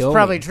could kill That's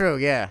probably me true,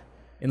 yeah.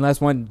 unless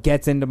one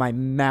gets into my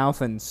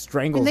mouth and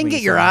strangles And then me.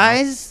 get your somehow.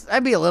 eyes?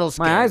 I'd be a little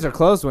scared. My eyes are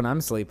closed when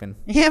I'm sleeping.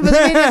 Yeah, but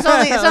I mean, it's not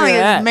Look like at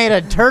that. it's made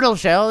of turtle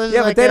shell. This is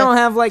Yeah, like but they don't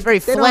have like it's very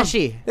they don't have-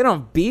 fleshy. They don't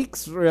have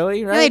beaks,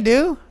 really, right? Yeah, they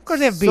do. Of course,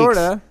 they have beaks.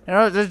 Sorta.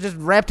 They're just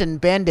wrapped in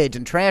band-aids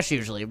and trash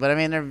usually. But I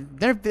mean,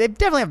 they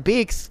definitely have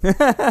beaks.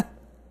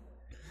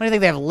 What do you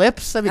think? They have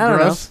lips? That'd be I don't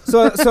gross.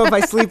 know. So if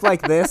I sleep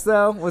like this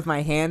though, with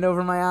my hand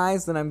over my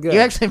eyes, then I'm good. You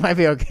actually might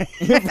be okay.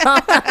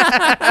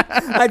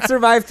 I'd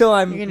survive till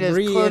I'm You can just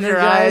close re-energized. your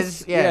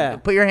eyes. Yeah, yeah.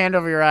 put your hand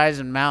over your eyes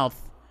and mouth.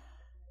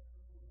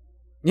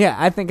 Yeah,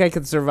 I think I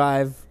could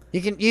survive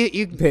You can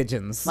you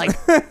pigeons. like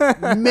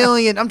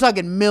million. I'm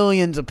talking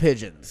millions of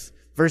pigeons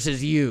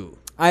versus you.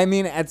 I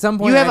mean, at some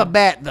point, You have a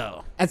bat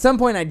though. At some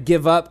point, I'd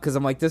give up because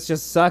I'm like, this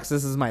just sucks.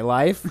 This is my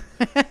life.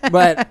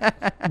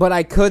 but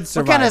I could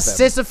survive. What kind of them.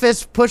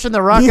 Sisyphus pushing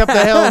the rock up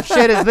the hill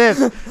shit is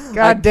this?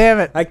 God damn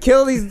it! I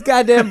kill these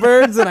goddamn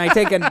birds and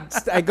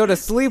I go to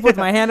sleep with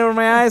my hand over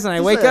my eyes and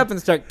I wake up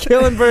and start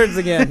killing birds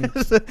again.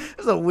 This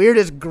is the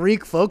weirdest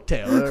Greek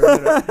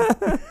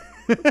folktale.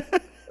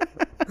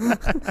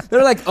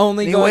 They're like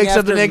only He going wakes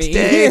up the after next me.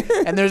 day,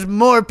 and there's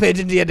more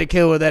pigeons he had to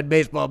kill with that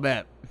baseball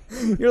bat.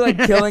 You're like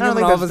killing I don't them, and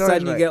think all of that a story's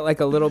sudden you right. get like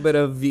a little bit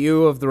of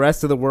view of the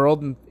rest of the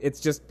world, and it's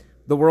just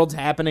the world's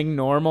happening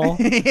normal.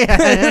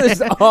 Yeah.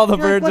 Just all the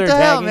You're birds like, what are the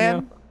hell, tagging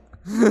man?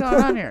 you. What's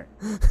going on here?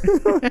 Does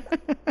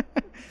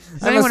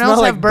I anyone smell else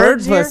like have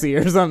birds bird here? pussy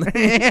or something.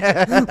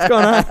 Yeah. What's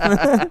going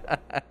on?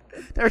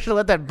 Never should have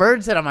let that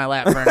bird sit on my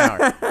lap for an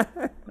hour.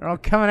 They're all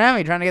coming at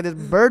me trying to get this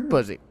bird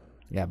pussy.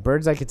 Yeah,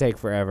 birds I could take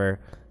forever.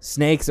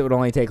 Snakes, it would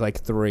only take like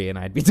 3 and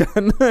I'd be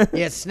done.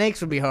 Yeah,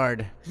 snakes would be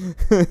hard.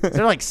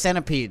 They're like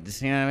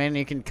centipedes, you know what I mean?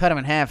 You can cut them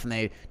in half and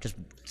they just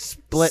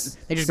split.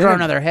 They just grow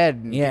another head.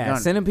 And keep Yeah, going.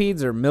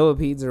 centipedes or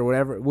millipedes or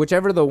whatever,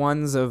 whichever the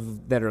ones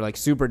of that are like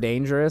super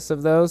dangerous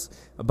of those,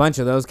 a bunch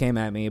of those came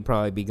at me, it'd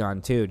probably be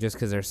gone too, just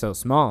because they're so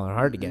small and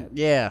hard to get.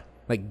 Yeah.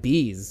 Like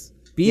bees.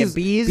 Yeah,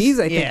 Bees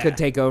I think yeah. could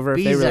take over if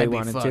Bees, they really I'd be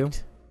wanted fucked.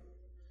 to.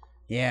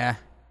 Yeah.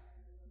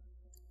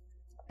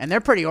 And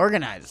they're pretty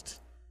organized.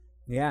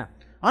 Yeah.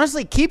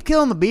 Honestly, keep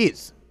killing the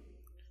bees.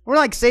 We're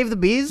like, save the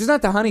bees. Just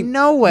not the honey.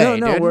 No way,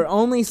 No, dude. we're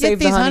only Get save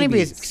the these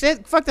honeybees.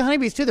 Fuck the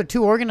honeybees too. They're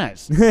too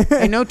organized.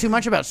 They know too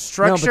much about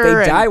structure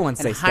they die and, once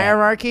and they stab.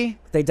 hierarchy.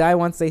 They die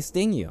once they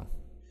sting you.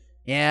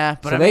 Yeah,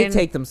 but So I they mean,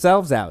 take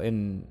themselves out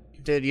and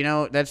dude, you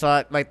know that's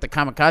like the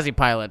kamikaze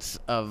pilots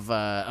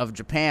of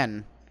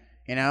Japan.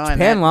 You know, and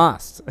Japan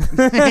lost.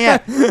 yeah,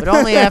 but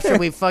only after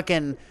we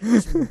fucking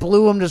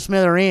blew them to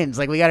smithereens,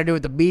 like we got to do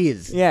with the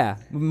bees. Yeah,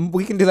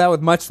 we can do that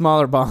with much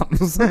smaller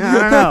bombs. I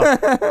don't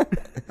know.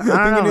 We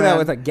can do that man.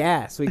 with a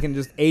gas. We can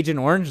just Agent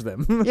Orange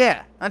them.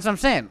 Yeah, that's what I'm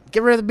saying.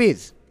 Get rid of the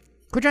bees.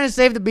 Quit trying to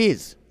save the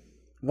bees.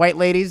 White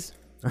ladies.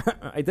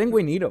 I think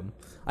we need them.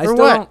 I For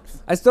still what? don't.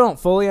 I still don't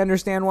fully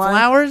understand why.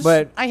 Flowers?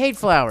 but I hate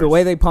flowers. the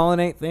way they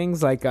pollinate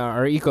things, like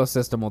our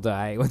ecosystem will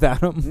die without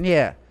them.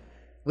 Yeah.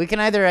 We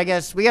can either, I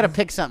guess, we got to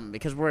pick something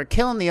because we're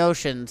killing the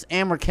oceans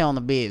and we're killing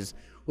the bees.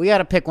 We got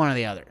to pick one or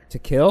the other. To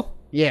kill?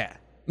 Yeah.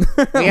 We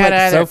got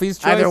to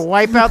Sophie's either choice?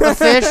 wipe out the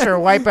fish or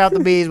wipe out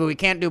the bees, but we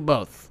can't do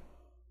both.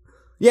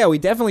 Yeah, we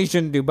definitely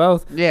shouldn't do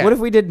both. Yeah. What if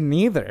we did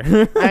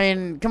neither? I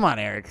mean, come on,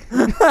 Eric.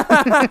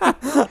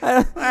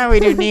 Why don't we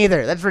do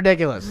neither? That's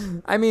ridiculous.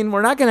 I mean,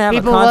 we're not gonna have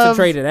People a love-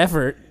 concentrated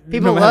effort.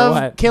 People no matter love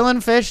what.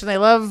 killing fish and they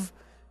love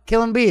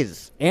killing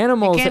bees.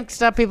 Animals. You can't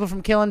stop people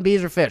from killing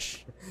bees or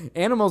fish.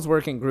 Animals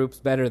work in groups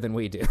better than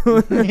we do.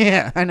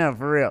 Yeah, I know,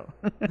 for real.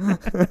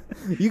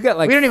 You got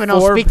like We don't even all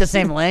four- speak the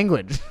same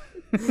language.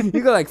 You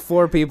got like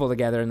 4 people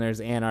together, and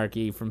there's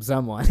anarchy from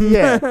someone.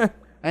 Yeah.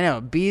 I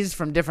know. Bees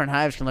from different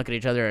hives can look at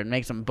each other and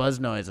make some buzz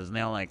noises, and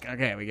they're all like,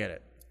 okay, we get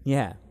it.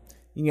 Yeah.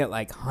 You can get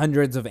like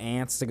hundreds of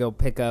ants to go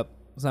pick up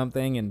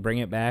something and bring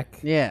it back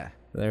Yeah.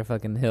 to their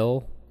fucking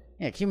hill.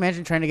 Yeah, can you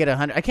imagine trying to get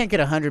 100? I can't get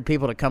 100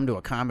 people to come to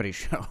a comedy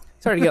show.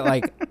 It's hard to get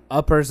like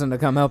a person to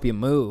come help you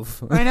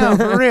move. I know,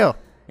 for real.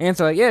 Ants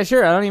are like, yeah,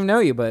 sure, I don't even know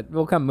you, but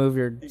we'll come move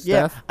your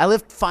Yeah, stuff. I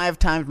lift 5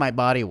 times my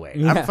body weight.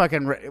 Yeah. I'm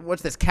fucking.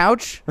 What's this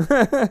couch?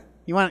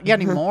 You got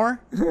any more?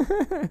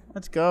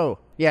 Let's go.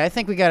 Yeah, I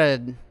think we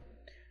gotta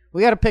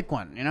pick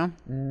one. You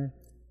know,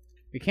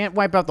 we can't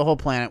wipe out the whole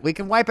planet. We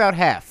can wipe out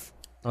half.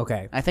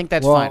 Okay. I think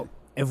that's well, fine.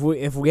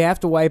 If we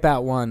have to wipe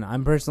out one,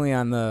 I'm personally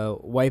on the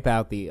wipe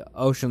out the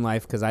ocean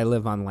life because I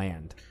live on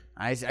land.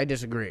 I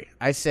disagree.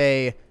 I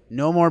say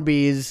no more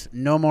bees,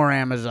 no more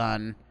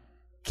Amazon.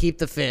 Keep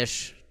the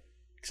fish,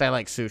 because I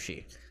like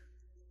sushi.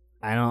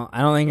 I don't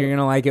think you're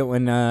gonna like it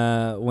when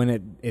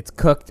it's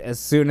cooked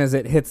as soon as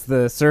it hits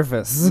the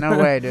surface. No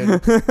way, dude.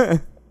 I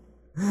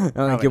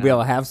don't think you'll be not.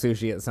 able to have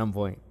sushi at some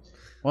point.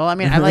 Well, I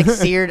mean, I like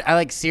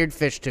seared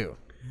fish too.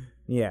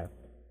 Yeah,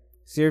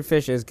 seared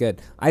fish is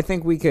good. I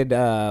think we could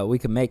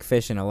make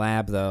fish in a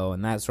lab though,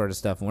 and that sort of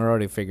stuff. And we're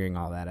already figuring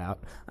all that out.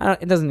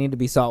 It doesn't need to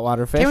be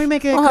saltwater fish. Can we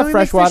make We'll have fish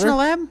freshwater. in a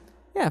lab?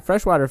 Yeah,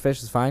 freshwater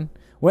fish is fine.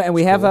 And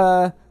we have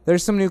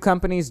there's some new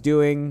companies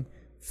doing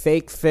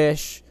fake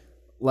fish,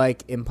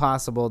 like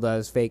Impossible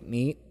does fake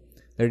meat.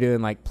 They're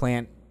doing like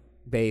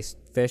plant-based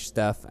fish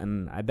stuff,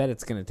 and I bet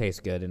it's gonna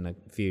taste good in a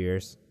few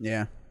years.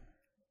 Yeah.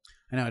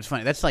 I know, it's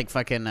funny. That's like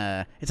fucking,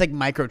 it's like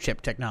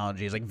microchip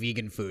technology. It's like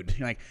vegan food.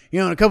 You're like,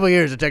 in a couple of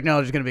years, the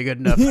technology's going to be good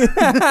enough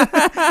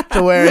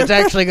to where it's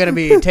actually going to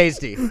be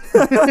tasty.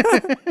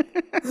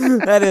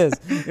 That is.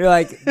 You're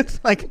like, It's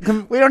like,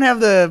 we don't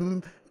have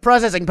the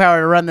processing power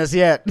to run this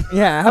yet.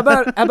 yeah, how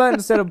about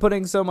instead of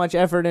putting so much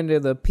effort into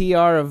the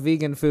PR of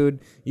vegan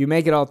food, you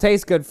make it all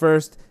taste good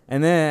first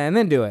and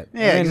then do it.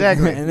 Yeah, And then-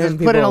 exactly. And then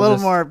Just put in people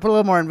just put a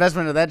little more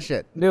investment into that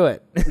shit. do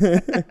it.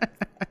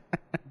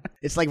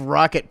 It's like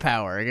rocket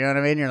power. You know what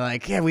I mean? You're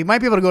like, yeah, we might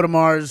be able to go to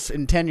Mars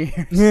in 10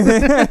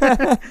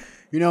 years.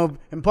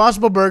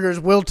 Impossible Burgers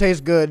will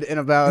taste good in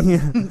about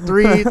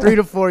 3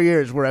 to 4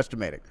 years, we're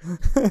estimating.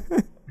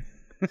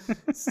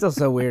 It's still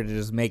so weird to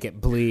just make it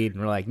bleed,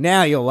 and we're like,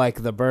 now you'll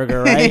like the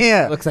burger, right?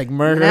 Yeah. Looks like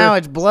murder. Now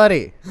it's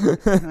bloody.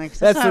 Like,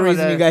 That's not the what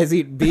reason you guys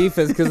eat beef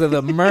is because of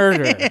the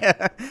murder.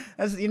 Yeah.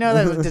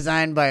 That was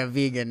designed by a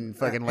vegan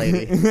fucking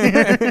lady.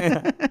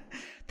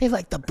 They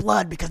like the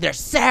blood because they're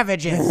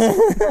savages.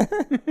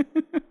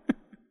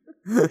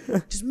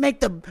 Just make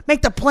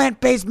the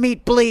plant-based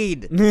meat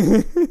bleed.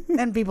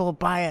 Then people will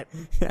buy it.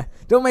 Yeah.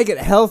 Don't make it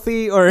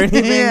healthy or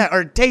anything. Yeah,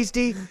 or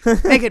tasty.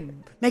 Make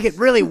it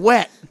really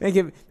wet. Make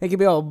it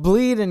be all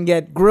bleed and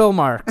get grill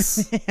marks.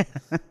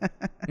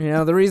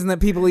 The reason that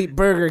people eat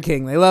Burger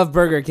King, they love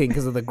Burger King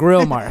because of the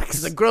grill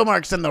marks. The grill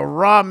marks and the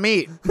raw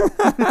meat.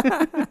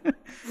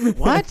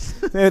 What?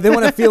 They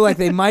want to feel like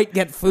they might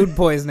get food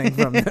poisoning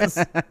from this.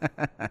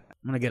 I'm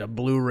gonna get a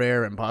blue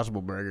rare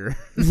Impossible Burger.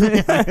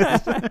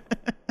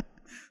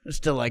 It's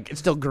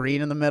still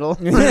green in the middle.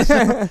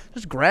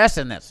 There's grass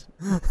in this.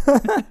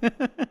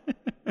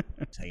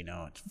 That's how you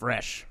know it's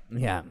fresh.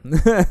 Yeah.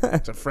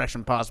 It's a fresh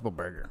Impossible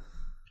Burger.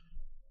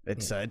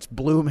 It's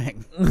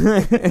blooming.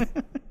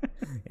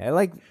 I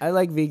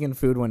like vegan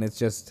food when it's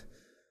just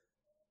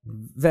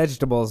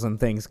vegetables and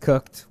things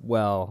cooked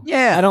well.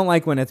 Yeah. I don't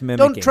like when it's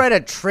mimicking. Don't try to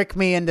trick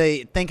me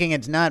into thinking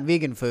it's not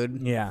vegan food.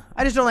 Yeah.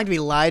 I just don't like to be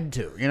lied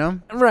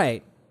to,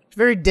 Right. It's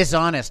very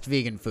dishonest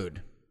vegan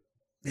food.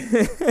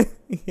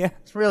 Yeah.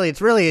 It's really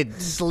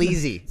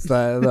sleazy. It's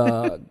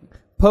the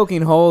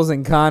poking holes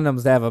in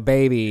condoms to have a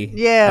baby.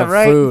 Yeah, of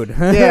right. Food.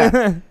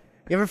 Yeah.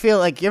 You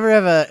ever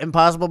have a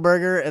Impossible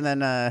Burger and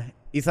then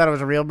you thought it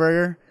was a real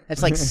burger?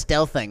 It's like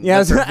stealthing. Yeah, I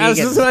was vegans.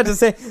 just about to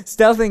say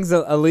stealthing's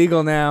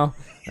illegal now.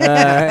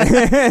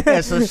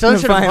 Yeah, so should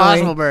Finally.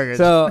 Impossible Burgers.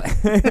 So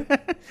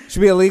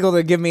should be illegal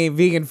to give me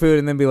vegan food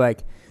and then be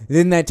like,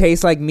 didn't that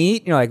taste like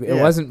meat? And you're like, it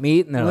Yeah. wasn't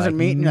meat, and they're It wasn't like,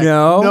 meat. And you're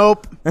no, like,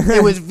 nope,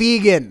 it was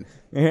vegan.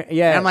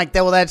 Yeah. And I'm like,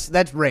 well, that's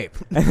rape.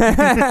 And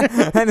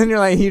then you're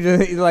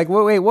like,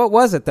 wait, what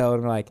was it though?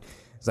 And we're like,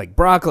 it's like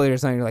broccoli or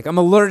something. You're like, I'm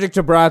allergic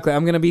to broccoli.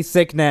 I'm gonna be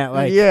sick now.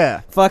 Like,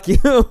 Yeah. fuck you.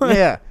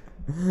 Yeah.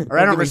 Or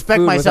I Give don't me respect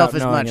food myself without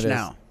as knowing much it is.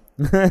 now.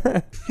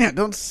 Yeah,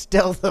 don't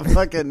steal the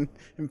fucking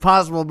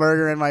Impossible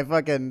Burger in my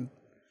fucking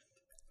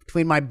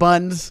between my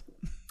buns.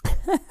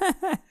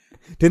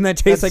 Didn't that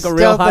taste That's like a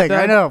real hot stealthing. dog?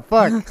 I know.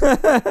 Fuck.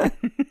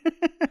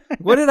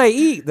 What did I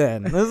eat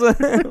then? What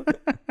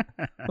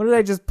did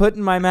I just put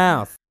in my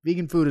mouth?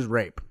 Vegan food is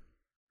rape.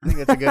 I think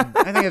that's a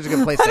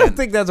good place I to don't end.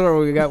 think that's where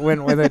we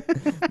went with it,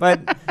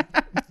 but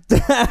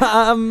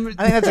I think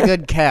that's a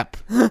good cap.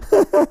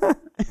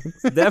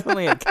 it's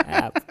definitely a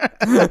cap.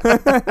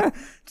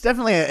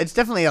 It's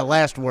definitely a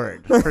last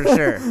word for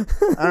sure.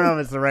 I don't know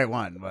if it's the right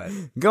one, but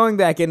Going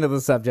back into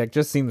the subject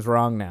just seems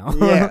wrong now.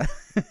 yeah.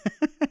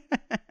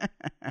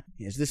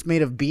 Is this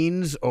made of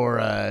beans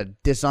or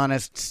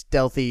dishonest,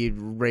 stealthy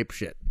rape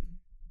shit?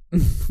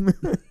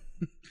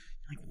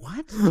 Like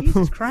what?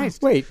 Jesus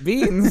Christ! Wait,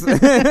 beans?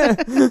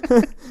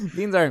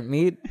 Beans aren't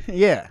meat.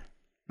 Yeah,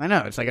 I know.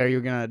 It's like, are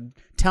you gonna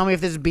tell me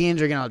if this is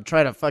beans or gonna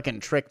try to fucking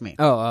trick me?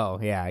 Oh,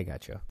 yeah, I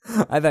got you.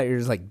 I thought you were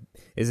just like,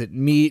 is it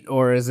meat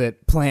or is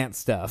it plant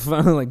stuff?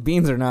 Like,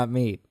 beans are not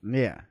meat.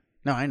 Yeah.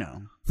 No, I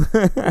know.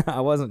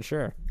 I wasn't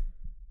sure.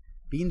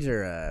 Beans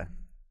are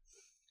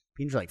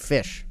like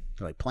fish.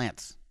 They're like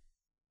plants.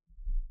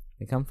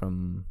 They come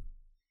from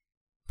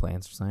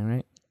plants or something,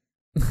 right?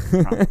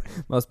 Probably.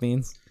 Most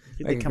beans.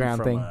 I think Like they a come ground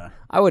from, thing.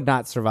 I would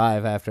not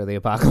survive after the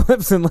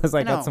apocalypse unless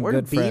I know, got some where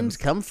good do beans friends.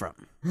 come from?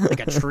 Like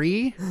a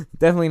tree?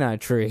 Definitely not a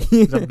tree.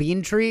 Is a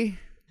bean tree?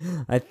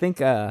 I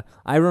think I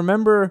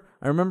remember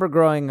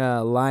growing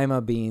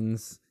lima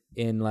beans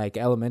in like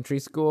elementary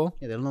school.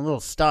 Yeah, they're little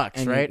stalks,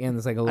 And right? and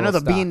it's like a I little know the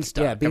stalk.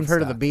 beanstalk. Yeah, I've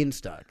heard of the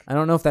beanstalk. beanstalk. I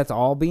don't know if that's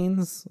all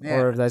beans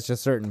Yeah. or if that's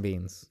just certain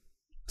beans.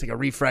 It's like a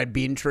refried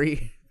bean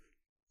tree.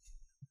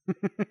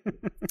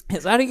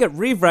 So how do you get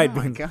refried Oh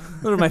my beans? God.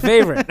 Those are my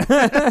favorite.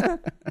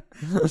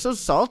 They're so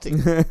salty.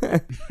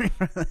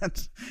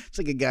 It's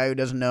like a guy who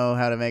doesn't know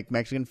how to make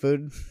Mexican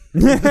food.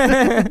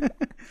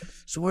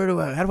 So how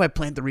do I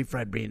plant the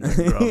refried beans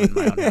and grow them in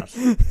my own house?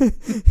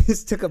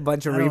 Just took a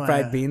bunch of How do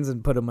refried I- beans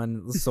and put them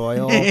on the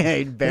soil. Yeah,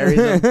 he buries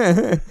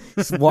them.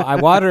 I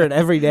water it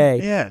every day.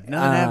 Yeah, nothing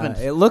happens.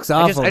 It looks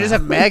I awful. just now.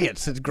 have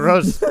maggots. It's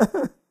gross.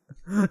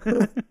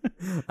 I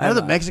know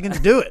the Mexicans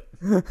do it.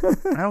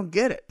 I don't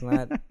get it.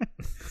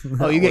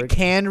 Oh, you get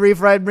canned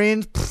refried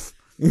beans? Pfft,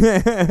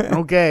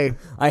 okay.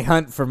 I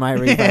hunt for my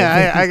refried beans.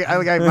 Yeah,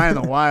 I got mine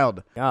in the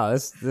wild. Oh,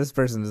 this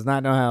person does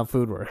not know how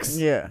food works.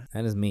 Yeah.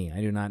 That is me. I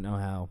do not know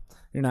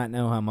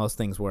how most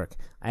things work.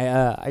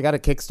 I got a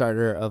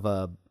Kickstarter of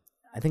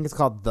I think it's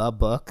called The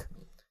Book.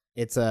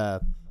 It's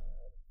a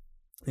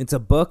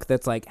book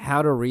that's like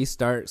how to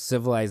restart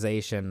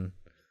civilization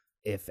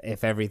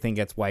if everything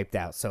gets wiped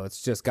out. So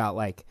it's just got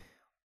like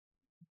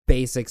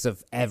basics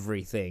of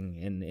everything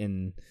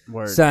in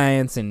Word.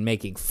 science and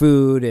making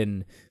food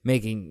and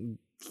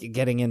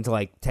getting into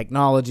like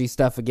technology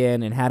stuff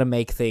again and how to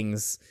make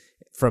things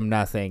from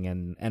nothing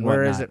and Where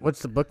whatnot. is it?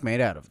 What's the book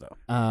made out of, though?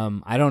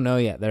 I don't know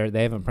yet.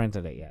 They haven't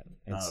printed it yet.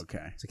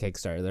 Okay. It's a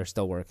Kickstarter. They're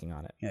still working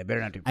on it. Yeah, they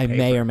better not do I paper.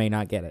 may or may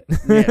not get it.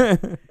 Yeah.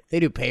 They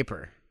do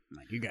paper. I'm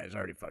like, you guys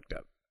already fucked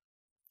up.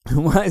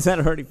 Why is that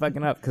already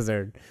fucking up? Because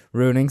they're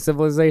ruining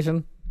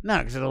civilization? No,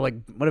 because it'll like,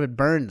 what if it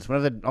burns? What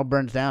if it all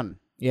burns down?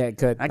 Yeah, it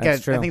could. That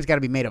That's true. thing's got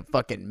to be made of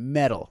fucking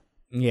metal.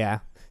 Yeah.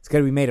 It's got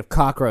to be made of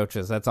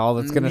cockroaches. That's all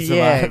that's going to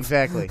Yeah, survive.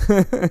 exactly.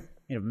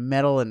 Made of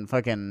metal and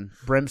fucking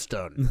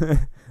brimstone.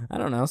 I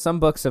don't know. Some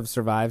books have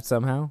survived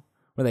somehow.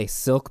 Were they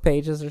silk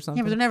pages or Yeah,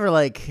 something? but they're never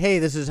like, hey,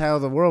 this is how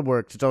the world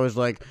works. It's always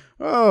like,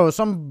 oh,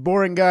 some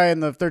boring guy in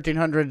the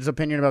 1300s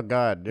opinion about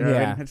God. You know what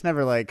I Yeah. mean? It's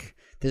never like,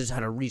 this is how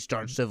to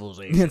restart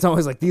civilization. It's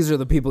always like, these are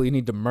the people you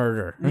need to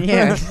murder.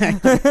 Yeah,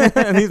 exactly.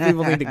 These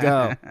people need to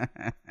go.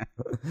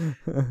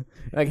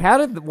 Like,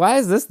 why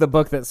is this the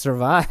book that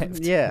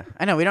survived? Yeah,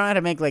 I know. We don't know how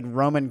to make like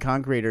Roman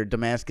concrete or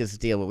Damascus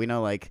steel, but we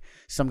know like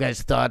some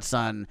guy's thoughts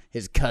on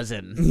his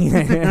cousin.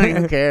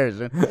 Who cares?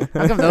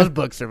 How come those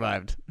books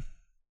survived?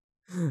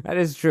 That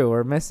is true.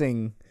 We're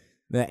missing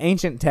the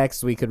ancient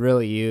texts we could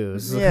really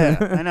use. Yeah,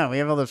 I know. We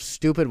have all those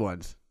stupid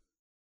ones.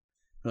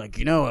 Like,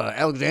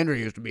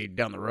 Alexandria used to be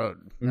down the road.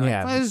 You're Yeah.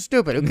 Like, well, this is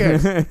stupid. Who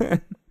cares?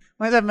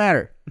 Why does that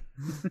matter?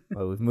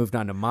 Well, we've moved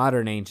on to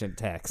modern ancient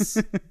texts.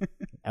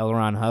 L.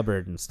 Ron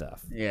Hubbard and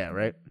stuff. Yeah,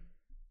 right?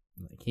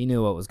 Like, he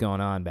knew what was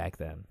going on back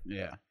then.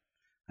 Yeah.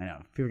 I know.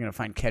 People are going to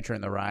find Catcher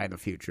in the Rye in the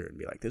future and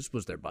be like, this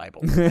was their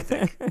Bible, I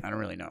think. I don't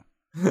really know.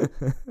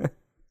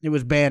 It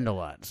was banned a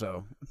lot,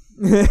 so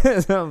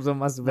So it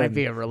must have been might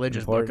be a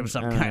religious book of important.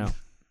 some I don't kind. know.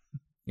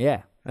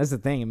 Yeah, that's the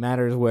thing. It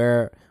matters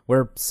where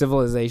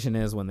civilization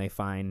is when they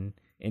find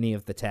any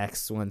of the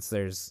texts. Once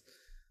there's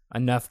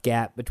enough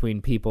gap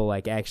between people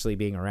like actually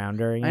being around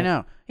during it. I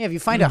know. Yeah, if you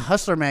find a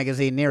Hustler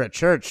magazine near a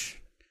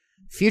church,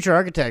 future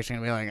architects are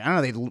going to be like,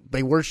 I don't know,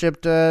 they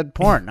worshipped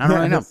porn. I don't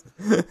really know.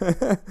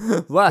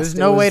 Lust, There's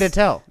no way to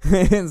tell.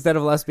 Instead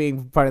of lust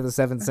being part of the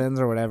 7 sins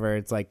or whatever,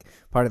 it's like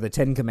part of the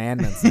 10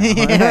 commandments now.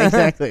 Yeah,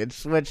 exactly. It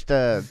switched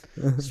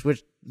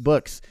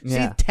books.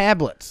 Yeah. See,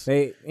 tablets.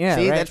 See, right?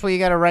 That's what you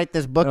got to write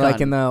this book like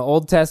on. in the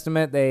Old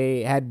Testament,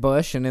 they had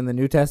bush, and in the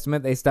New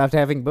Testament, they stopped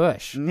having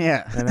bush.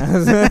 Yeah. And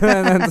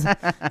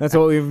that's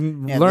what we've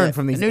learned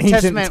from these The New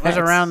ancient Testament was texts.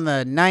 around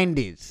the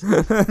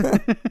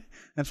 90s.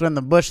 That's when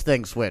the Bush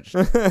thing switched.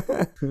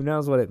 And Who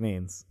knows what it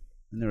means?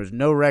 there was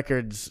no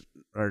records,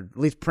 or at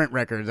least print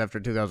records, after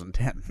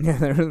 2010. Yeah,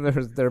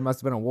 there must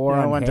have been a war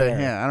I on went hair.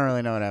 to, I don't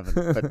really know what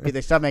happened. But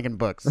they stopped making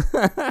books.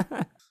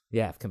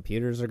 Yeah, if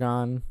computers are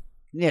gone,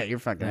 Yeah, you're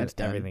fucking then head's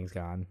done. everything's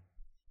gone.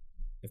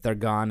 If they're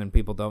gone and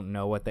people don't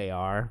know what they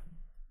are,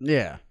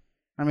 Yeah.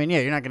 I mean, yeah,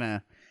 you're not going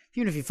to,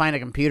 even if you find a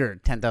computer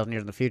 10,000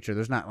 years in the future,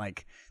 there's not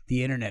like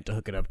the internet to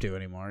hook it up to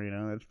anymore,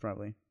 That's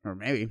probably, or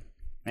maybe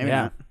yeah,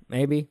 not.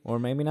 maybe or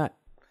maybe not.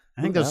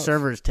 I think Who those knows?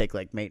 servers take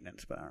like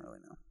maintenance, but I don't really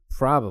know.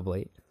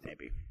 Probably.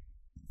 Maybe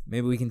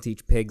We can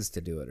teach pigs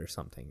to do it or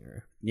something.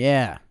 Or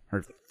Yeah,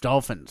 or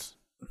dolphins.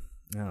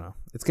 I don't know.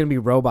 It's gonna be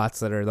robots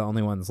that are the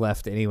only ones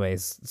left,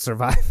 anyways,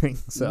 surviving.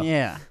 So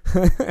Yeah.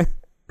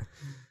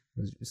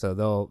 so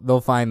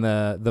they'll find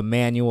the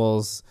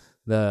manuals,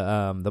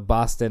 the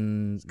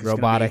Boston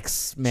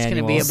robotics It's gonna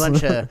be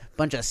manuals. a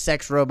bunch of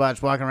sex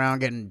robots walking around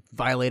getting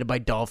violated by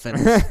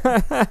dolphins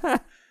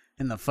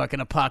in the fucking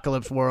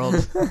apocalypse world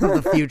of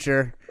the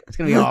future. It's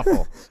gonna be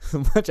awful. a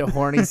bunch of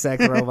horny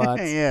sex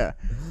robots. Yeah,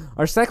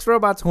 Are sex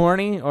robots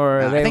horny, or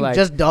are No, I they think like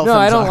just dolphins No,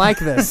 I don't are." like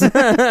this.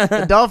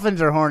 the dolphins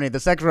are horny.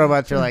 The sex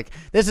robots are like,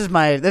 this is what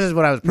I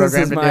was This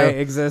programmed is to my do.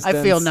 existence.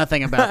 I feel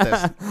nothing about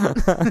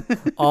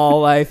this.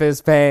 All life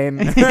is pain.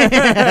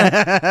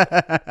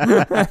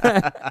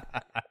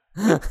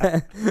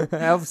 I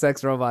hope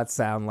sex robots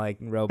sound like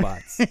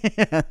robots.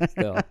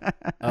 Still.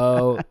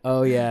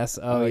 Oh yes,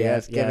 Oh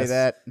yes, give me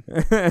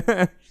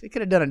that. She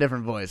could have done a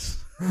different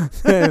voice.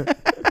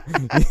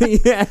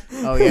 Yeah.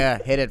 Oh yeah,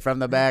 hit it from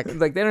the back.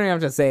 Like they don't even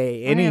have to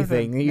say don't even have to-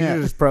 anything. You yeah.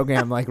 should just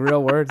program like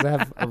real words that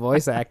have a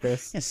voice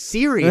actress. Yeah,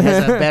 Siri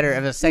has a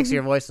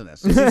sexier voice than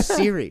this. This is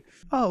Siri.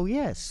 Oh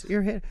yes,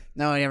 you're hit.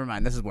 No, never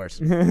mind. This is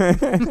worse.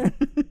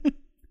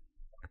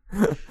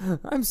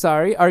 I'm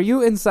sorry. Are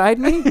you inside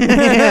me?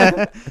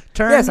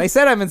 Turn. Yes, I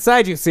said I'm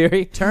inside you,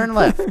 Siri. Turn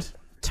left.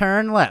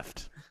 Turn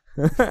left.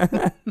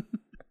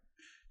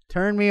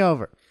 Turn me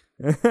over.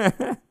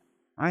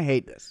 I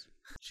hate this.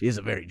 She is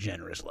a very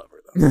generous lover,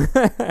 though.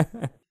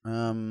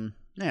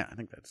 Yeah, I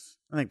think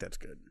that's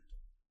good.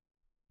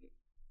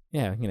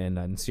 Yeah, I'm gonna end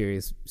on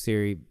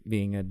Siri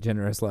being a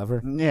generous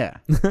lover. Yeah,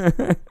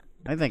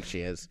 I think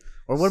she is.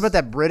 Or what about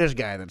that British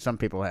guy that some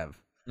people have?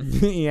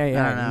 yeah. I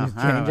don't know. You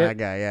I don't change know it. that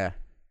guy. Yeah.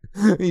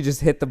 You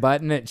just hit the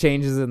button, it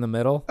changes in the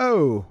middle.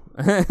 Oh.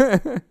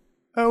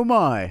 Oh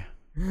my.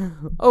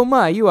 Oh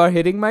my, you are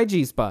hitting my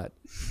G spot.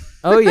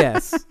 Oh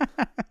yes.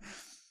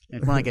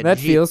 It's more like a That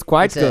feels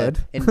quite it's good.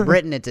 In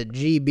Britain, it's a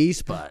GB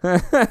spot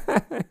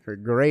for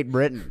Great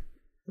Britain.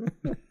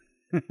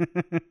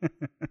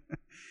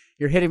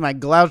 You're hitting my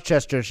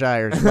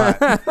Gloucestershire spot.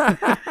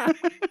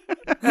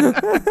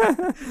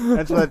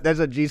 That's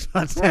what G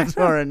spot stands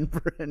for in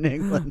Britain,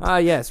 England. Ah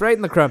yes, right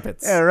in the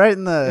crumpets. Yeah, right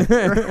in the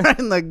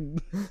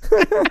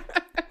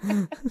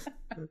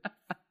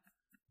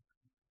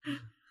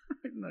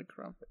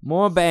crumpet.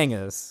 More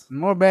bangers.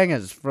 More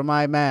bangers for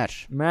my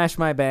mash. Mash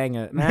my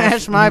banger.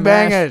 Mash my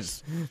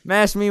bangers.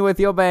 Mash me with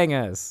your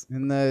bangers.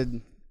 In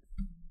the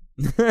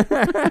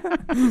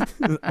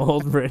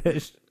Old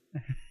British.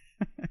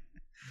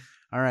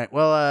 All right.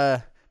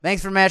 Well,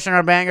 thanks for mashing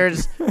our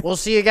bangers. We'll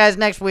see you guys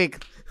next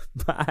week.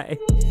 Bye.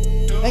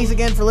 Do Thanks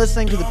again for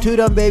listening to the Two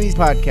Dumb Babies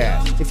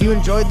podcast. If you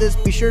enjoyed this,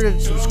 be sure to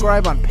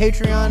subscribe on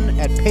Patreon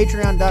at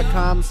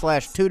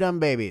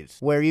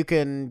patreon.com/twodumbbabies, where you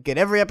can get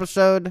every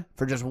episode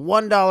for just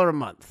 $1 a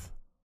month.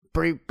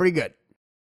 Pretty good.